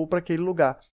mais voo para aquele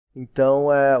lugar. Então,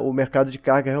 o mercado de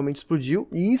carga realmente explodiu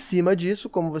e, em cima disso,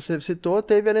 como você citou,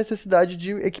 teve a necessidade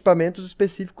de equipamentos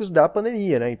específicos da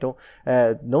pandemia, né? Então,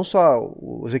 não só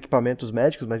os equipamentos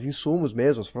médicos, mas insumos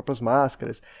mesmo, as próprias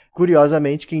máscaras.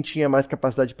 Curiosamente, quem tinha mais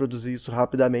capacidade de produzir isso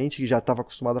rapidamente e já estava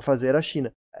acostumado a fazer era a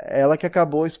China. Ela que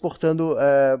acabou exportando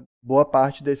boa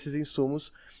parte desses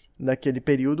insumos naquele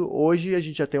período. Hoje a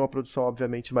gente já tem uma produção,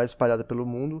 obviamente, mais espalhada pelo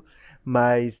mundo,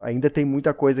 mas ainda tem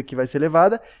muita coisa que vai ser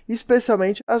levada,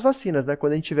 especialmente as vacinas, né?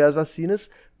 Quando a gente tiver as vacinas,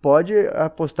 pode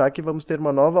apostar que vamos ter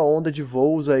uma nova onda de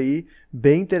voos aí,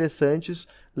 bem interessantes,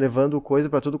 levando coisa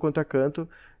para tudo quanto é canto,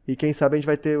 e quem sabe a gente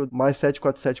vai ter mais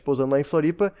 747 pousando lá em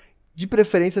Floripa, de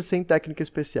preferência sem técnica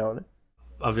especial, né?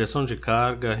 A aviação de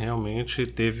carga realmente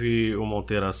teve uma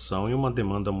alteração e uma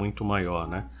demanda muito maior,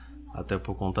 né? Até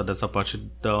por conta dessa parte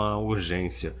da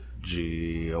urgência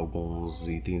de alguns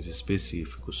itens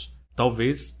específicos.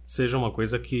 Talvez seja uma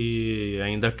coisa que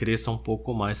ainda cresça um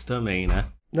pouco mais também, né?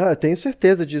 Não, eu tenho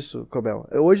certeza disso, Cobel.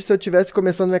 Hoje, se eu estivesse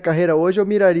começando minha carreira hoje, eu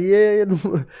miraria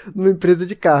numa empresa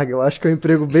de carga. Eu acho que é um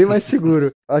emprego bem mais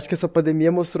seguro. Acho que essa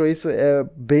pandemia mostrou isso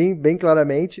bem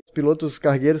claramente. Os pilotos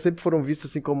cargueiros sempre foram vistos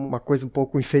assim como uma coisa um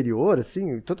pouco inferior,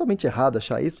 assim, totalmente errado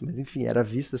achar isso, mas enfim, era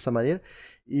visto dessa maneira.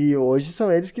 E hoje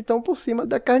são eles que estão por cima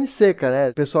da carne seca, né?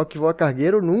 O pessoal que voa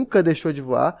cargueiro nunca deixou de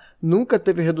voar, nunca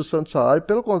teve redução de salário,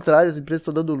 pelo contrário, as empresas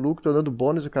estão dando lucro, estão dando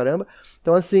bônus e caramba.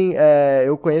 Então, assim,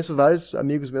 eu conheço vários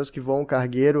amigos meus que voam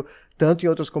cargueiro, tanto em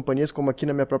outras companhias, como aqui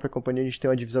na minha própria companhia, a gente tem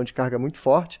uma divisão de carga muito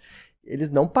forte. Eles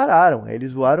não pararam,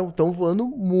 eles estão voando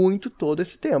muito todo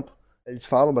esse tempo. Eles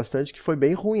falam bastante que foi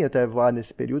bem ruim até voar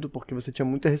nesse período, porque você tinha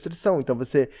muita restrição. Então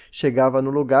você chegava no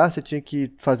lugar, você tinha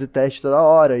que fazer teste toda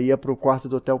hora, ia para o quarto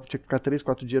do hotel, tinha que ficar 3,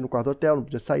 4 dias no quarto do hotel, não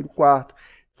podia sair do quarto.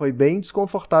 Foi bem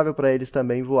desconfortável para eles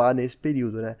também voar nesse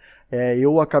período, né?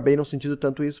 Eu acabei não sentindo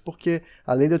tanto isso porque,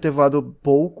 além de eu ter voado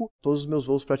pouco, todos os meus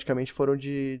voos praticamente foram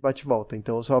de bate-volta.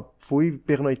 Então eu só fui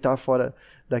pernoitar fora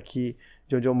daqui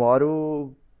de onde eu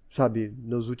moro, sabe,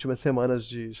 nas últimas semanas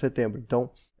de setembro.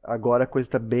 Então, agora a coisa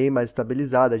está bem mais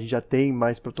estabilizada, a gente já tem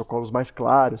mais protocolos mais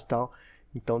claros e tal,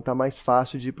 então está mais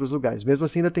fácil de ir para os lugares. Mesmo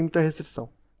assim, ainda tem muita restrição.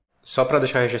 Só para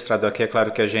deixar registrado aqui, é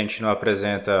claro que a gente não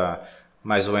apresenta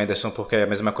mais o Anderson porque é a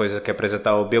mesma coisa que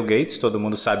apresentar o Bill Gates, todo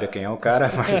mundo sabe quem é o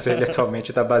cara, mas ele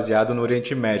atualmente está baseado no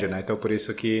Oriente Médio, né? Então por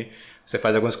isso que você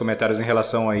faz alguns comentários em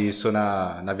relação a isso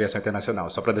na aviação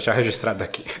internacional, só para deixar registrado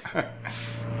aqui.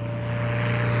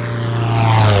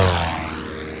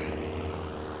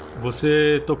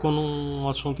 Você tocou num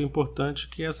assunto importante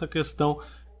que é essa questão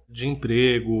de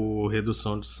emprego,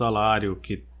 redução de salário,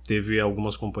 que teve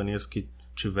algumas companhias que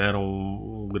tiveram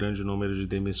um grande número de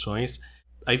demissões.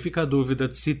 Aí fica a dúvida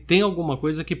de se tem alguma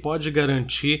coisa que pode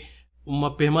garantir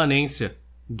uma permanência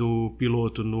do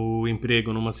piloto no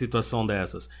emprego numa situação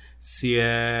dessas. Se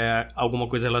é alguma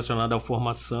coisa relacionada à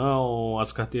formação,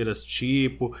 às carteiras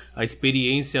tipo, a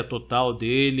experiência total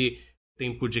dele,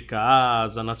 tempo de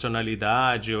casa,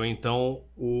 nacionalidade ou então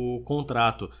o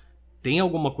contrato. Tem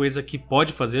alguma coisa que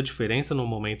pode fazer a diferença no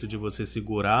momento de você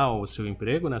segurar o seu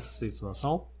emprego nessa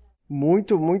situação?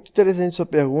 Muito, muito interessante sua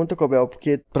pergunta, Cobel,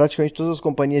 porque praticamente todas as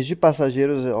companhias de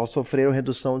passageiros sofreram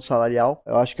redução de salarial.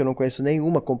 Eu acho que eu não conheço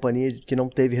nenhuma companhia que não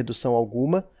teve redução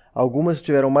alguma. Algumas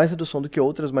tiveram mais redução do que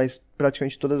outras, mas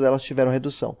praticamente todas elas tiveram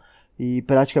redução. E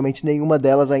praticamente nenhuma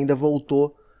delas ainda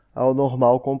voltou ao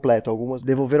normal completo. Algumas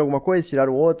devolveram alguma coisa,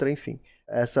 tiraram outra, enfim.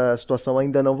 Essa situação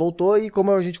ainda não voltou e,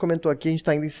 como a gente comentou aqui, a gente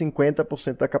está ainda em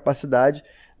 50% da capacidade,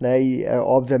 né? E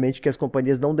obviamente que as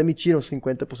companhias não demitiram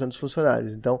 50% dos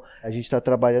funcionários. Então, a gente está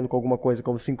trabalhando com alguma coisa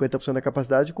como 50% da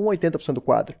capacidade com 80% do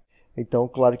quadro. Então,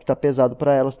 claro que está pesado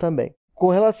para elas também. Com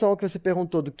relação ao que você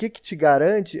perguntou do que te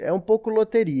garante, é um pouco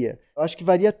loteria. Eu acho que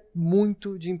varia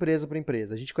muito de empresa para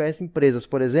empresa. A gente conhece empresas,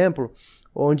 por exemplo,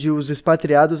 onde os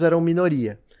expatriados eram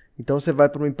minoria. Então, você vai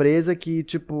para uma empresa que,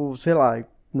 tipo, sei lá,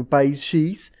 no país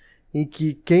X, em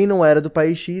que quem não era do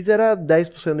país X era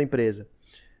 10% da empresa.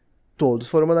 Todos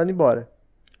foram mandados embora.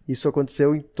 Isso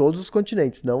aconteceu em todos os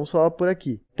continentes, não só por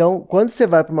aqui. Então, quando você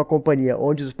vai para uma companhia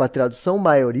onde os expatriados são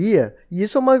maioria, e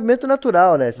isso é um movimento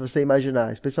natural, né, se você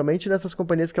imaginar, especialmente nessas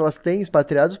companhias que elas têm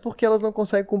expatriados porque elas não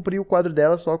conseguem cumprir o quadro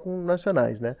delas só com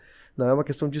nacionais, né? Não é uma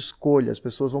questão de escolha, as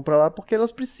pessoas vão para lá porque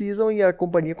elas precisam e a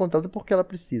companhia contrata porque ela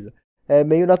precisa. É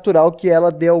meio natural que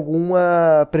ela dê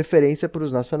alguma preferência para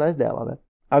os nacionais dela, né?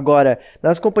 Agora,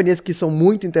 nas companhias que são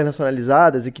muito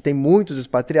internacionalizadas e que tem muitos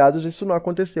expatriados, isso não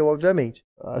aconteceu, obviamente.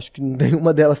 Acho que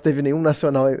nenhuma delas teve nenhum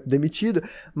nacional demitido,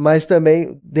 mas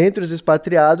também, dentre os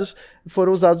expatriados,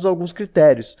 foram usados alguns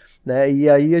critérios, né? E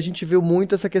aí a gente viu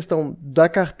muito essa questão da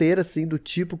carteira, assim, do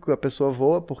tipo que a pessoa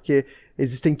voa, porque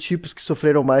existem tipos que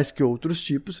sofreram mais que outros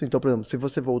tipos. Então, por exemplo, se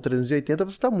você voa o 380,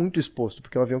 você está muito exposto,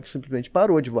 porque é um avião que simplesmente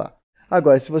parou de voar.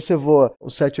 Agora, se você voa o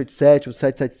 787, o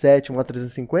 777, um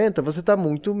A350, você está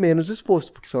muito menos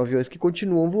exposto, porque são aviões que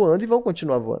continuam voando e vão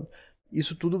continuar voando.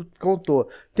 Isso tudo contou.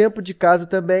 Tempo de casa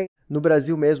também, no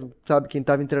Brasil mesmo, sabe, quem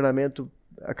estava em treinamento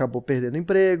acabou perdendo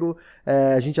emprego.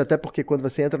 A gente, até porque quando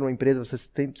você entra numa empresa, você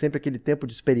tem sempre aquele tempo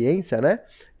de experiência, né?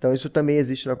 Então isso também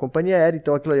existe na companhia aérea,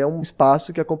 então aquilo aí é um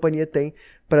espaço que a companhia tem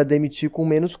para demitir com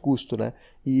menos custo, né?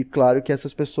 E claro que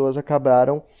essas pessoas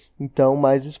acabaram, então,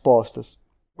 mais expostas.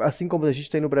 Assim como a gente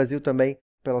tem no Brasil também,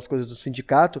 pelas coisas do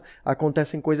sindicato,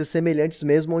 acontecem coisas semelhantes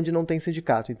mesmo onde não tem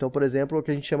sindicato. Então, por exemplo, o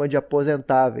que a gente chama de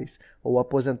aposentáveis ou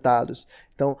aposentados.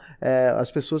 Então,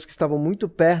 as pessoas que estavam muito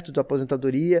perto da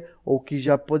aposentadoria ou que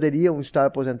já poderiam estar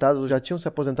aposentados ou já tinham se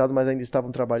aposentado, mas ainda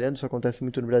estavam trabalhando, isso acontece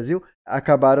muito no Brasil,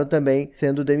 acabaram também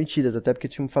sendo demitidas, até porque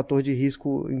tinha um fator de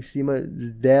risco em cima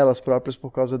delas próprias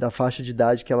por causa da faixa de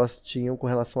idade que elas tinham com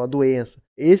relação à doença.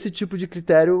 Esse tipo de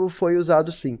critério foi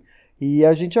usado sim. E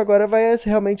a gente agora vai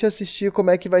realmente assistir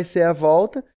como é que vai ser a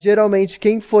volta. Geralmente,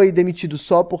 quem foi demitido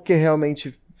só porque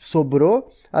realmente sobrou,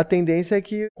 a tendência é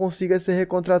que consiga ser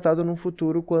recontratado no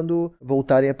futuro quando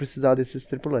voltarem a precisar desses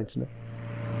tripulantes, né?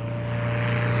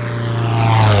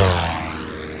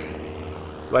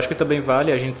 Eu acho que também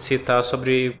vale a gente citar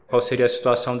sobre qual seria a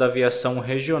situação da aviação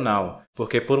regional.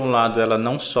 Porque, por um lado, ela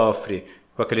não sofre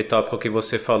com aquele tópico que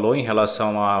você falou em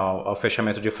relação ao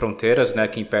fechamento de fronteiras, né,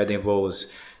 que impedem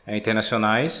voos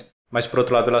internacionais, mas por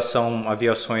outro lado elas são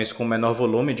aviações com menor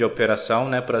volume de operação,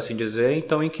 né, por assim dizer.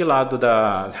 Então, em que lado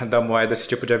da moeda esse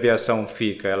tipo de aviação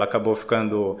fica? Ela acabou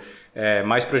ficando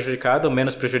mais prejudicada ou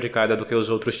menos prejudicada do que os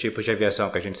outros tipos de aviação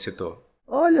que a gente citou?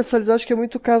 Olha, Salles, acho que é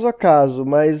muito caso a caso,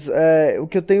 mas o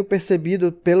que eu tenho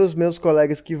percebido pelos meus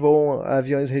colegas que voam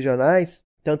aviões regionais,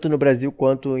 tanto no Brasil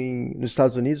quanto nos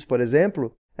Estados Unidos, por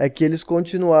exemplo, é que eles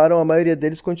a maioria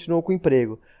deles continuou com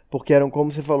emprego. Porque eram,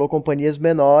 como você falou, companhias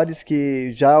menores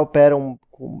que já operam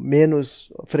com menos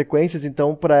frequências,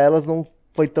 então para elas não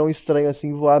foi tão estranho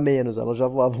assim voar menos, elas já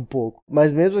voavam um pouco.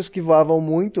 Mas mesmo as que voavam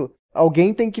muito,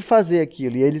 alguém tem que fazer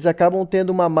aquilo, e eles acabam tendo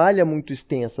uma malha muito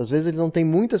extensa. Às vezes eles não têm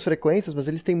muitas frequências, mas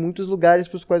eles têm muitos lugares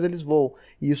para os quais eles voam,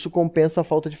 e isso compensa a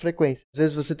falta de frequência. Às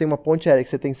vezes você tem uma ponte aérea que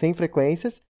você tem 100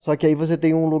 frequências, só que aí você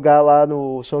tem um lugar lá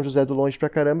no São José do Longe pra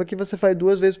caramba que você faz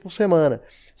 2 vezes por semana.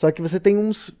 Só que você tem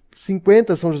uns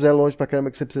 50 São José longe pra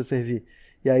caramba que você precisa servir.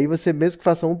 E aí você, mesmo que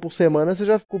faça um por semana, você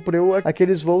já cumpriu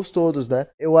aqueles voos todos, né?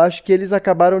 Eu acho que eles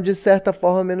acabaram, de certa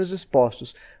forma, menos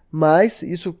expostos. Mas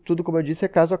isso tudo, como eu disse, é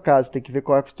caso a caso. Tem que ver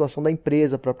qual é a situação da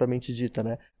empresa propriamente dita,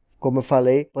 né? Como eu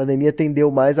falei, a pandemia tendeu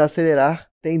mais a acelerar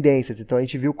tendências. Então a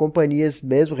gente viu companhias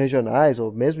mesmo regionais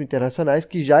ou mesmo internacionais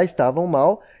que já estavam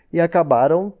mal e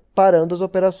acabaram parando as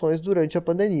operações durante a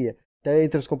pandemia. Até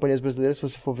entre as companhias brasileiras, se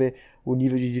você for ver o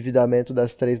nível de endividamento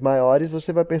das 3 maiores,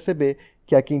 você vai perceber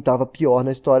que a quem estava pior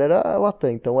na história era a Latam.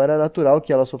 Então era natural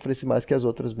que ela sofresse mais que as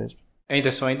outras mesmo.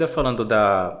 Anderson, ainda falando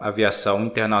da aviação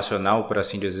internacional, por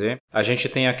assim dizer, a gente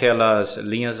tem aquelas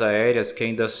linhas aéreas que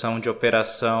ainda são de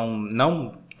operação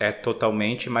não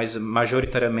totalmente, mas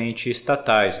majoritariamente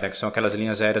estatais, né, que são aquelas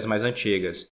linhas aéreas mais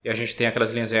antigas. E a gente tem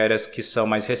aquelas linhas aéreas que são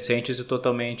mais recentes e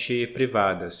totalmente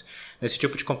privadas. Nesse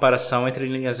tipo de comparação entre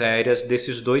linhas aéreas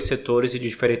desses dois setores e de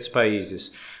diferentes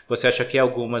países, você acha que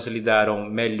algumas lidaram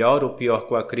melhor ou pior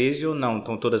com a crise ou não?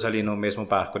 Estão todas ali no mesmo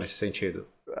barco nesse sentido?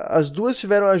 As duas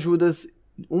tiveram ajudas,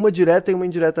 uma direta e uma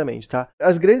indiretamente, tá?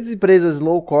 As grandes empresas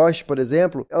low cost, por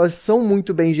exemplo, elas são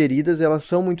muito bem geridas, elas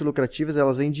são muito lucrativas,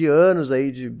 elas vêm de anos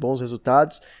aí de bons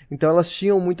resultados, então elas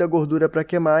tinham muita gordura para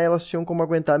queimar e elas tinham como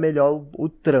aguentar melhor o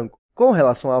tranco. Com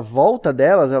relação à volta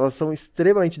delas, elas são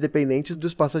extremamente dependentes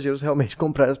dos passageiros realmente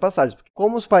comprarem as passagens. Porque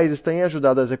como os países têm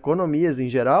ajudado as economias em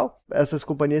geral, essas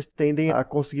companhias tendem a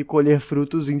conseguir colher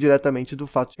frutos indiretamente do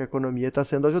fato de que a economia está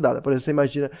sendo ajudada. Por exemplo, você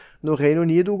imagina, no Reino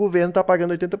Unido, o governo está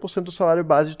pagando 80% do salário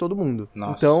base de todo mundo.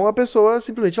 Nossa. Então a pessoa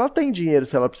simplesmente ela tem dinheiro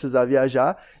se ela precisar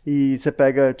viajar, e você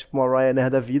pega tipo uma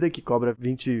Ryanair da vida que cobra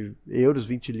 20 euros,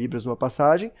 20 libras numa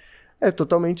passagem. É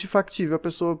totalmente factível a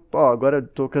pessoa, agora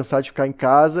tô cansado de ficar em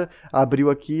casa,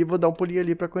 abriu aqui, vou dar um pulinho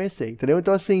ali para conhecer, entendeu?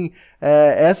 Então, assim,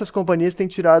 essas companhias têm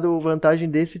tirado vantagem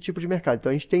desse tipo de mercado.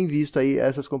 Então, a gente tem visto aí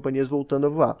essas companhias voltando a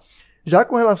voar. Já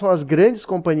com relação às grandes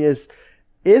companhias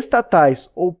estatais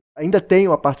ou ainda têm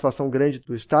uma participação grande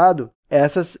do Estado,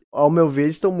 essas, ao meu ver,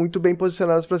 estão muito bem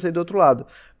posicionadas para sair do outro lado.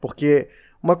 Porque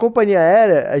uma companhia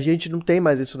aérea, a gente não tem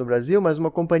mais isso no Brasil, mas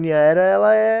uma companhia aérea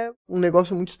ela é um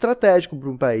negócio muito estratégico para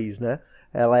um país, né?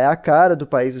 Ela é a cara do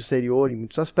país do exterior em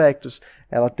muitos aspectos.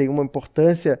 Ela tem uma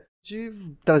importância de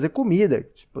trazer comida.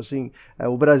 Tipo assim,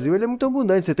 o Brasil ele é muito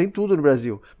abundante, você tem tudo no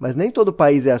Brasil, mas nem todo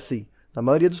país é assim. Na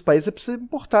maioria dos países você precisa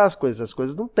importar as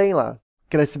coisas não tem lá.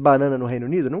 Cresce banana no Reino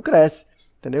Unido? Não cresce,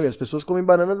 entendeu? E as pessoas comem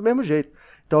banana do mesmo jeito.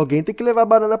 Então alguém tem que levar a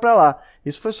banana para lá.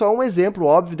 Isso foi só um exemplo,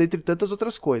 óbvio, dentre tantas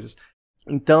outras coisas.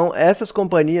 Então essas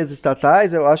companhias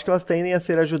estatais, eu acho que elas tendem a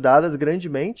ser ajudadas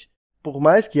grandemente, por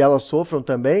mais que elas sofram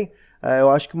também.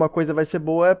 Eu acho que uma coisa vai ser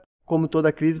boa, como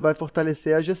toda crise, vai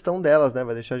fortalecer a gestão delas, né?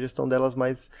 Vai deixar a gestão delas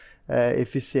mais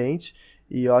eficiente.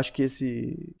 E eu acho que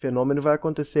esse fenômeno vai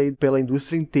acontecer aí pela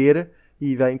indústria inteira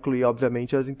e vai incluir,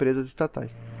 obviamente, as empresas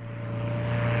estatais.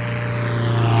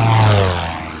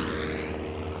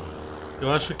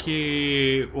 Eu acho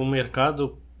que o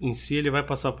mercado em si ele vai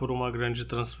passar por uma grande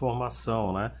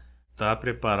transformação, né? Estar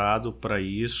preparado para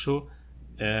isso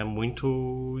é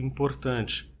muito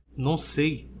importante. Não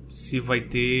sei se vai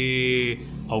ter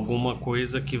alguma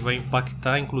coisa que vai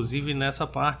impactar, inclusive, nessa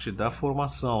parte da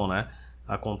formação, né?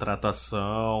 A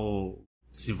contratação,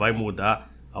 se vai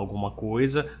mudar alguma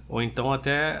coisa, ou então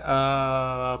até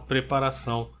a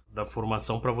preparação da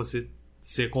formação para você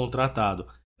ser contratado.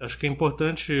 Acho que é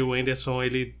importante o Anderson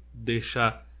ele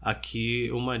deixar aqui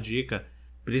uma dica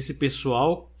para esse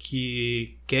pessoal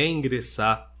que quer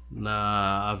ingressar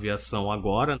na aviação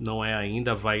agora, não é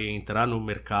ainda, vai entrar no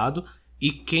mercado.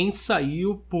 E quem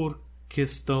saiu por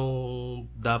questão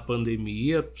da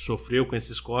pandemia, sofreu com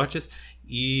esses cortes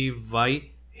e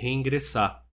vai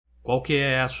reingressar. Qual que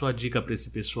é a sua dica para esse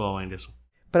pessoal, Anderson?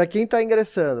 Para quem está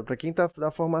ingressando, para quem está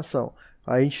na formação,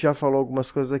 a gente já falou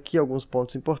algumas coisas aqui, alguns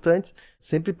pontos importantes.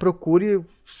 Sempre procure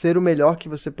ser o melhor que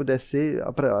você puder ser,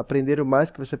 aprender o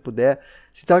mais que você puder.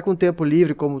 Se está com tempo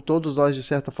livre, como todos nós de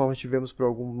certa forma tivemos por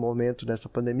algum momento nessa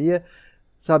pandemia,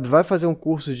 sabe, vai fazer um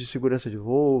curso de segurança de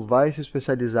voo, vai se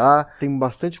especializar, tem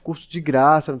bastante curso de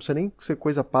graça, não precisa nem ser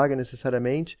coisa paga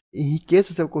necessariamente.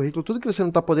 Enriqueça seu currículo, tudo que você não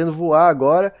está podendo voar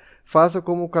agora, faça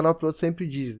como o Canal Piloto sempre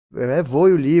diz,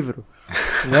 voe o livro,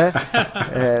 né?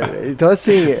 Então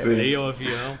assim... Leia o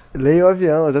avião. Leia o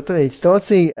avião, exatamente. Então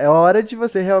assim, é hora de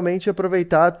você realmente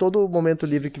aproveitar todo o momento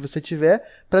livre que você tiver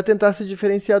para tentar se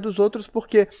diferenciar dos outros,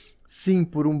 porque sim,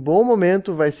 por um bom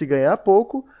momento vai se ganhar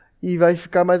pouco, e vai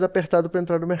ficar mais apertado para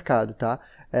entrar no mercado, tá?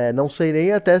 Não sei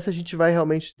nem até se a gente vai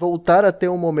realmente voltar a ter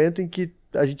um momento em que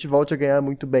a gente volte a ganhar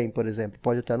muito bem, por exemplo.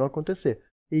 Pode até não acontecer.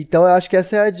 Então, eu acho que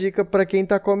essa é a dica para quem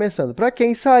está começando. Para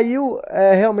quem saiu,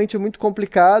 é realmente muito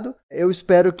complicado. Eu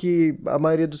espero que a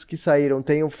maioria dos que saíram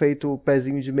tenham feito o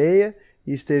pezinho de meia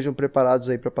e estejam preparados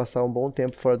aí para passar um bom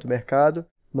tempo fora do mercado,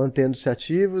 mantendo-se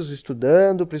ativos,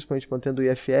 estudando, principalmente mantendo o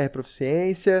IFR,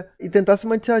 proficiência, e tentar se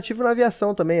manter ativo na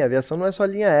aviação também. A aviação não é só a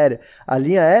linha aérea. A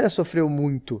linha aérea sofreu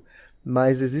muito,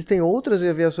 mas existem outras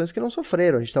aviações que não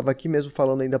sofreram. A gente estava aqui mesmo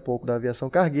falando ainda há pouco da aviação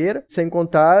cargueira, sem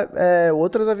contar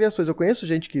outras aviações. Eu conheço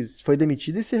gente que foi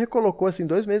demitida e se recolocou assim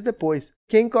 2 meses depois.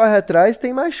 Quem corre atrás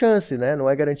tem mais chance, né? Não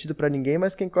é garantido para ninguém,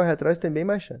 mas quem corre atrás tem bem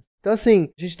mais chance. Então assim,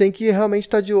 a gente tem que realmente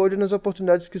estar de olho nas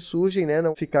oportunidades que surgem, né?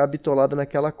 Não ficar bitolado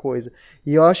naquela coisa.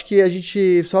 E eu acho que a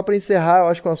gente, só para encerrar, eu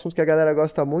acho que é um assunto que a galera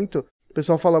gosta muito. O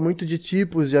pessoal fala muito de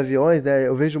tipos de aviões, né?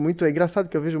 Eu vejo muito, é engraçado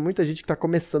que eu vejo muita gente que está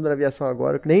começando na aviação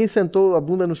agora, que nem sentou a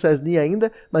bunda no Cessna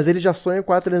ainda, mas ele já sonha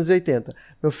com a 380.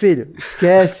 Meu filho,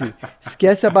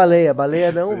 esquece a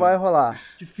baleia não vai rolar.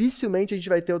 Dificilmente a gente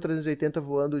vai ter o 380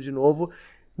 voando de novo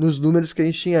nos números que a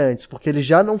gente tinha antes, porque ele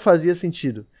já não fazia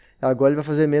sentido. Agora ele vai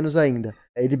fazer menos ainda.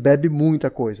 Ele bebe muita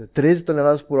coisa. 13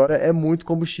 toneladas por hora é muito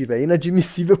combustível. É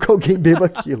inadmissível que alguém beba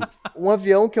aquilo. Um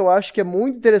avião que eu acho que é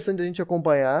muito interessante a gente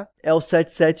acompanhar é o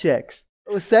 77X.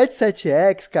 O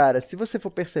 77X, cara, se você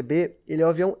for perceber, ele é um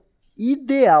avião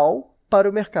ideal para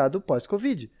o mercado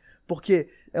pós-Covid. Porque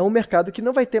é um mercado que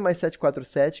não vai ter mais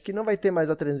 747, que não vai ter mais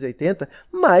a 380,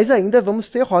 mas ainda vamos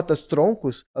ter rotas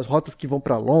troncos, as rotas que vão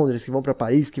para Londres, que vão para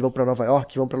Paris, que vão para Nova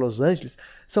York, que vão para Los Angeles,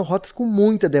 são rotas com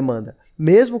muita demanda.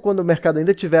 Mesmo quando o mercado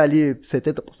ainda estiver ali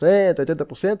 70%,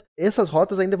 80%, essas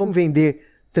rotas ainda vão vender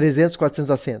 300,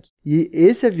 400 assentos. E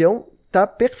esse avião tá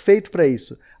perfeito para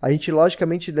isso. A gente,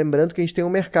 logicamente, lembrando que a gente tem um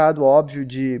mercado, óbvio,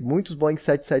 de muitos Boeing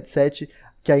 777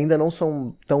 que ainda não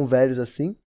são tão velhos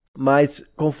assim, mas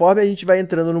conforme a gente vai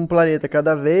entrando num planeta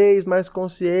cada vez mais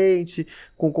consciente,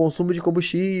 com consumo de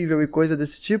combustível e coisa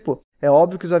desse tipo, é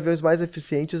óbvio que os aviões mais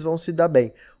eficientes vão se dar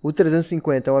bem. O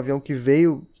 350 é um avião que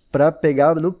veio para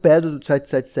pegar no pé do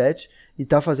 777 e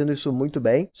tá fazendo isso muito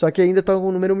bem, só que ainda tá com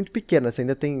um número muito pequeno, você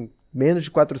ainda tem menos de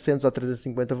 400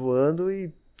 A350 voando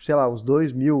e, sei lá, uns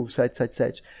 2.000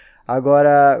 777.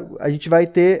 Agora, a gente vai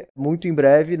ter muito em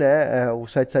breve, né, o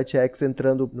 77X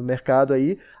entrando no mercado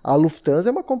aí. A Lufthansa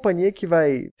é uma companhia que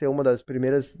vai ser uma das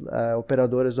primeiras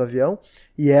operadoras do avião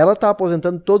e ela tá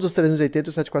aposentando todos os 380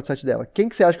 e o 747 dela. Quem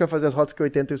que você acha que vai fazer as rotas que o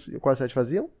 80 e o 47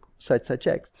 faziam? O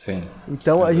 77X. Sim.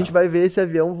 Então a gente vai ver esse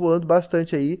avião voando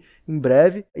bastante aí em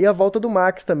breve. E a volta do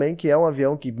Max também, que é um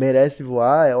avião que merece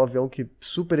voar, é um avião que é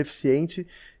super eficiente,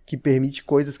 que permite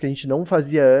coisas que a gente não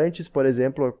fazia antes, por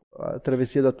exemplo, a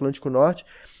travessia do Atlântico Norte.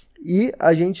 E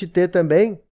a gente ter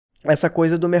também essa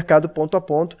coisa do mercado ponto a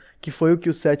ponto, que foi o que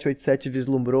o 787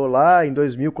 vislumbrou lá em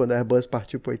 2000, quando a Airbus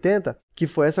partiu para 80, que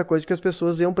foi essa coisa que as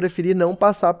pessoas iam preferir não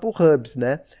passar por hubs,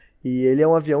 né? E ele é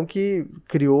um avião que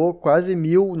criou quase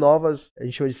 1.000 novas, a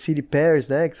gente chama de city pairs,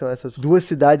 né? Que são essas duas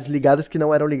cidades ligadas que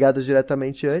não eram ligadas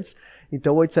diretamente antes.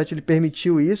 Então o 87 ele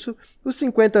permitiu isso. O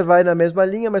 50 vai na mesma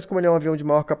linha, mas como ele é um avião de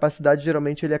maior capacidade,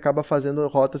 geralmente ele acaba fazendo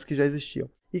rotas que já existiam.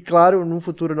 E claro, num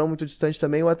futuro não muito distante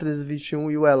também, o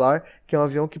A321 e o LR, que é um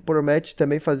avião que promete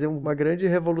também fazer uma grande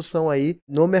revolução aí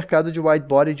no mercado de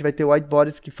widebody. A gente vai ter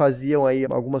widebodies que faziam aí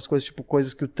algumas coisas, tipo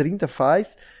coisas que o 30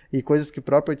 faz, e coisas que o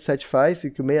próprio 87 faz,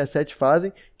 e que o 67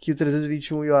 fazem, que o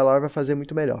 321 e o LR vai fazer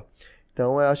muito melhor.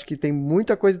 Então eu acho que tem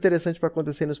muita coisa interessante para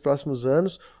acontecer nos próximos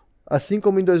anos. Assim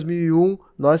como em 2001,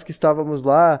 nós que estávamos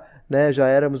lá, né, já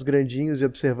éramos grandinhos e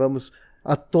observamos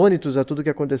atônitos a tudo que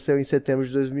aconteceu em setembro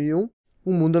de 2001,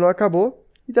 o mundo não acabou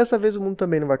e dessa vez o mundo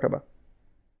também não vai acabar.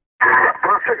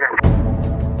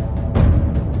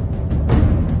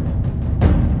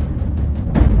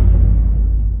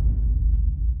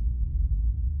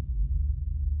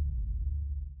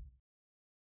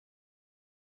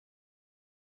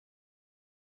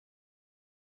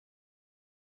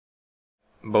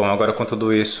 Bom, agora com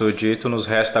tudo isso dito, nos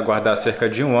resta aguardar cerca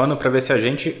de 1 ano para ver se a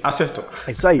gente acertou.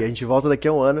 É isso aí, a gente volta daqui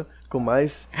a 1 ano com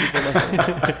mais informações.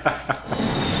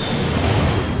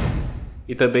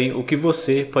 E também o que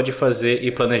você pode fazer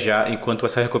e planejar enquanto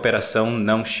essa recuperação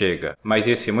não chega. Mas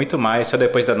isso e muito mais só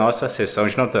depois da nossa sessão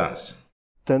de notanças.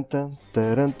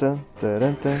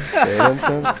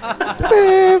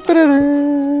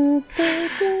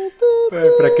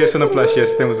 Pra que sonoplastia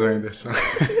se temos o Anderson?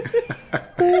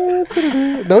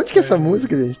 De onde que é essa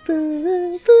música, gente?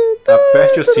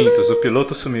 Aperte os cintos, o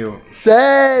piloto sumiu.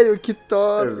 Sério? Que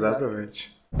top!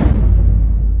 Exatamente.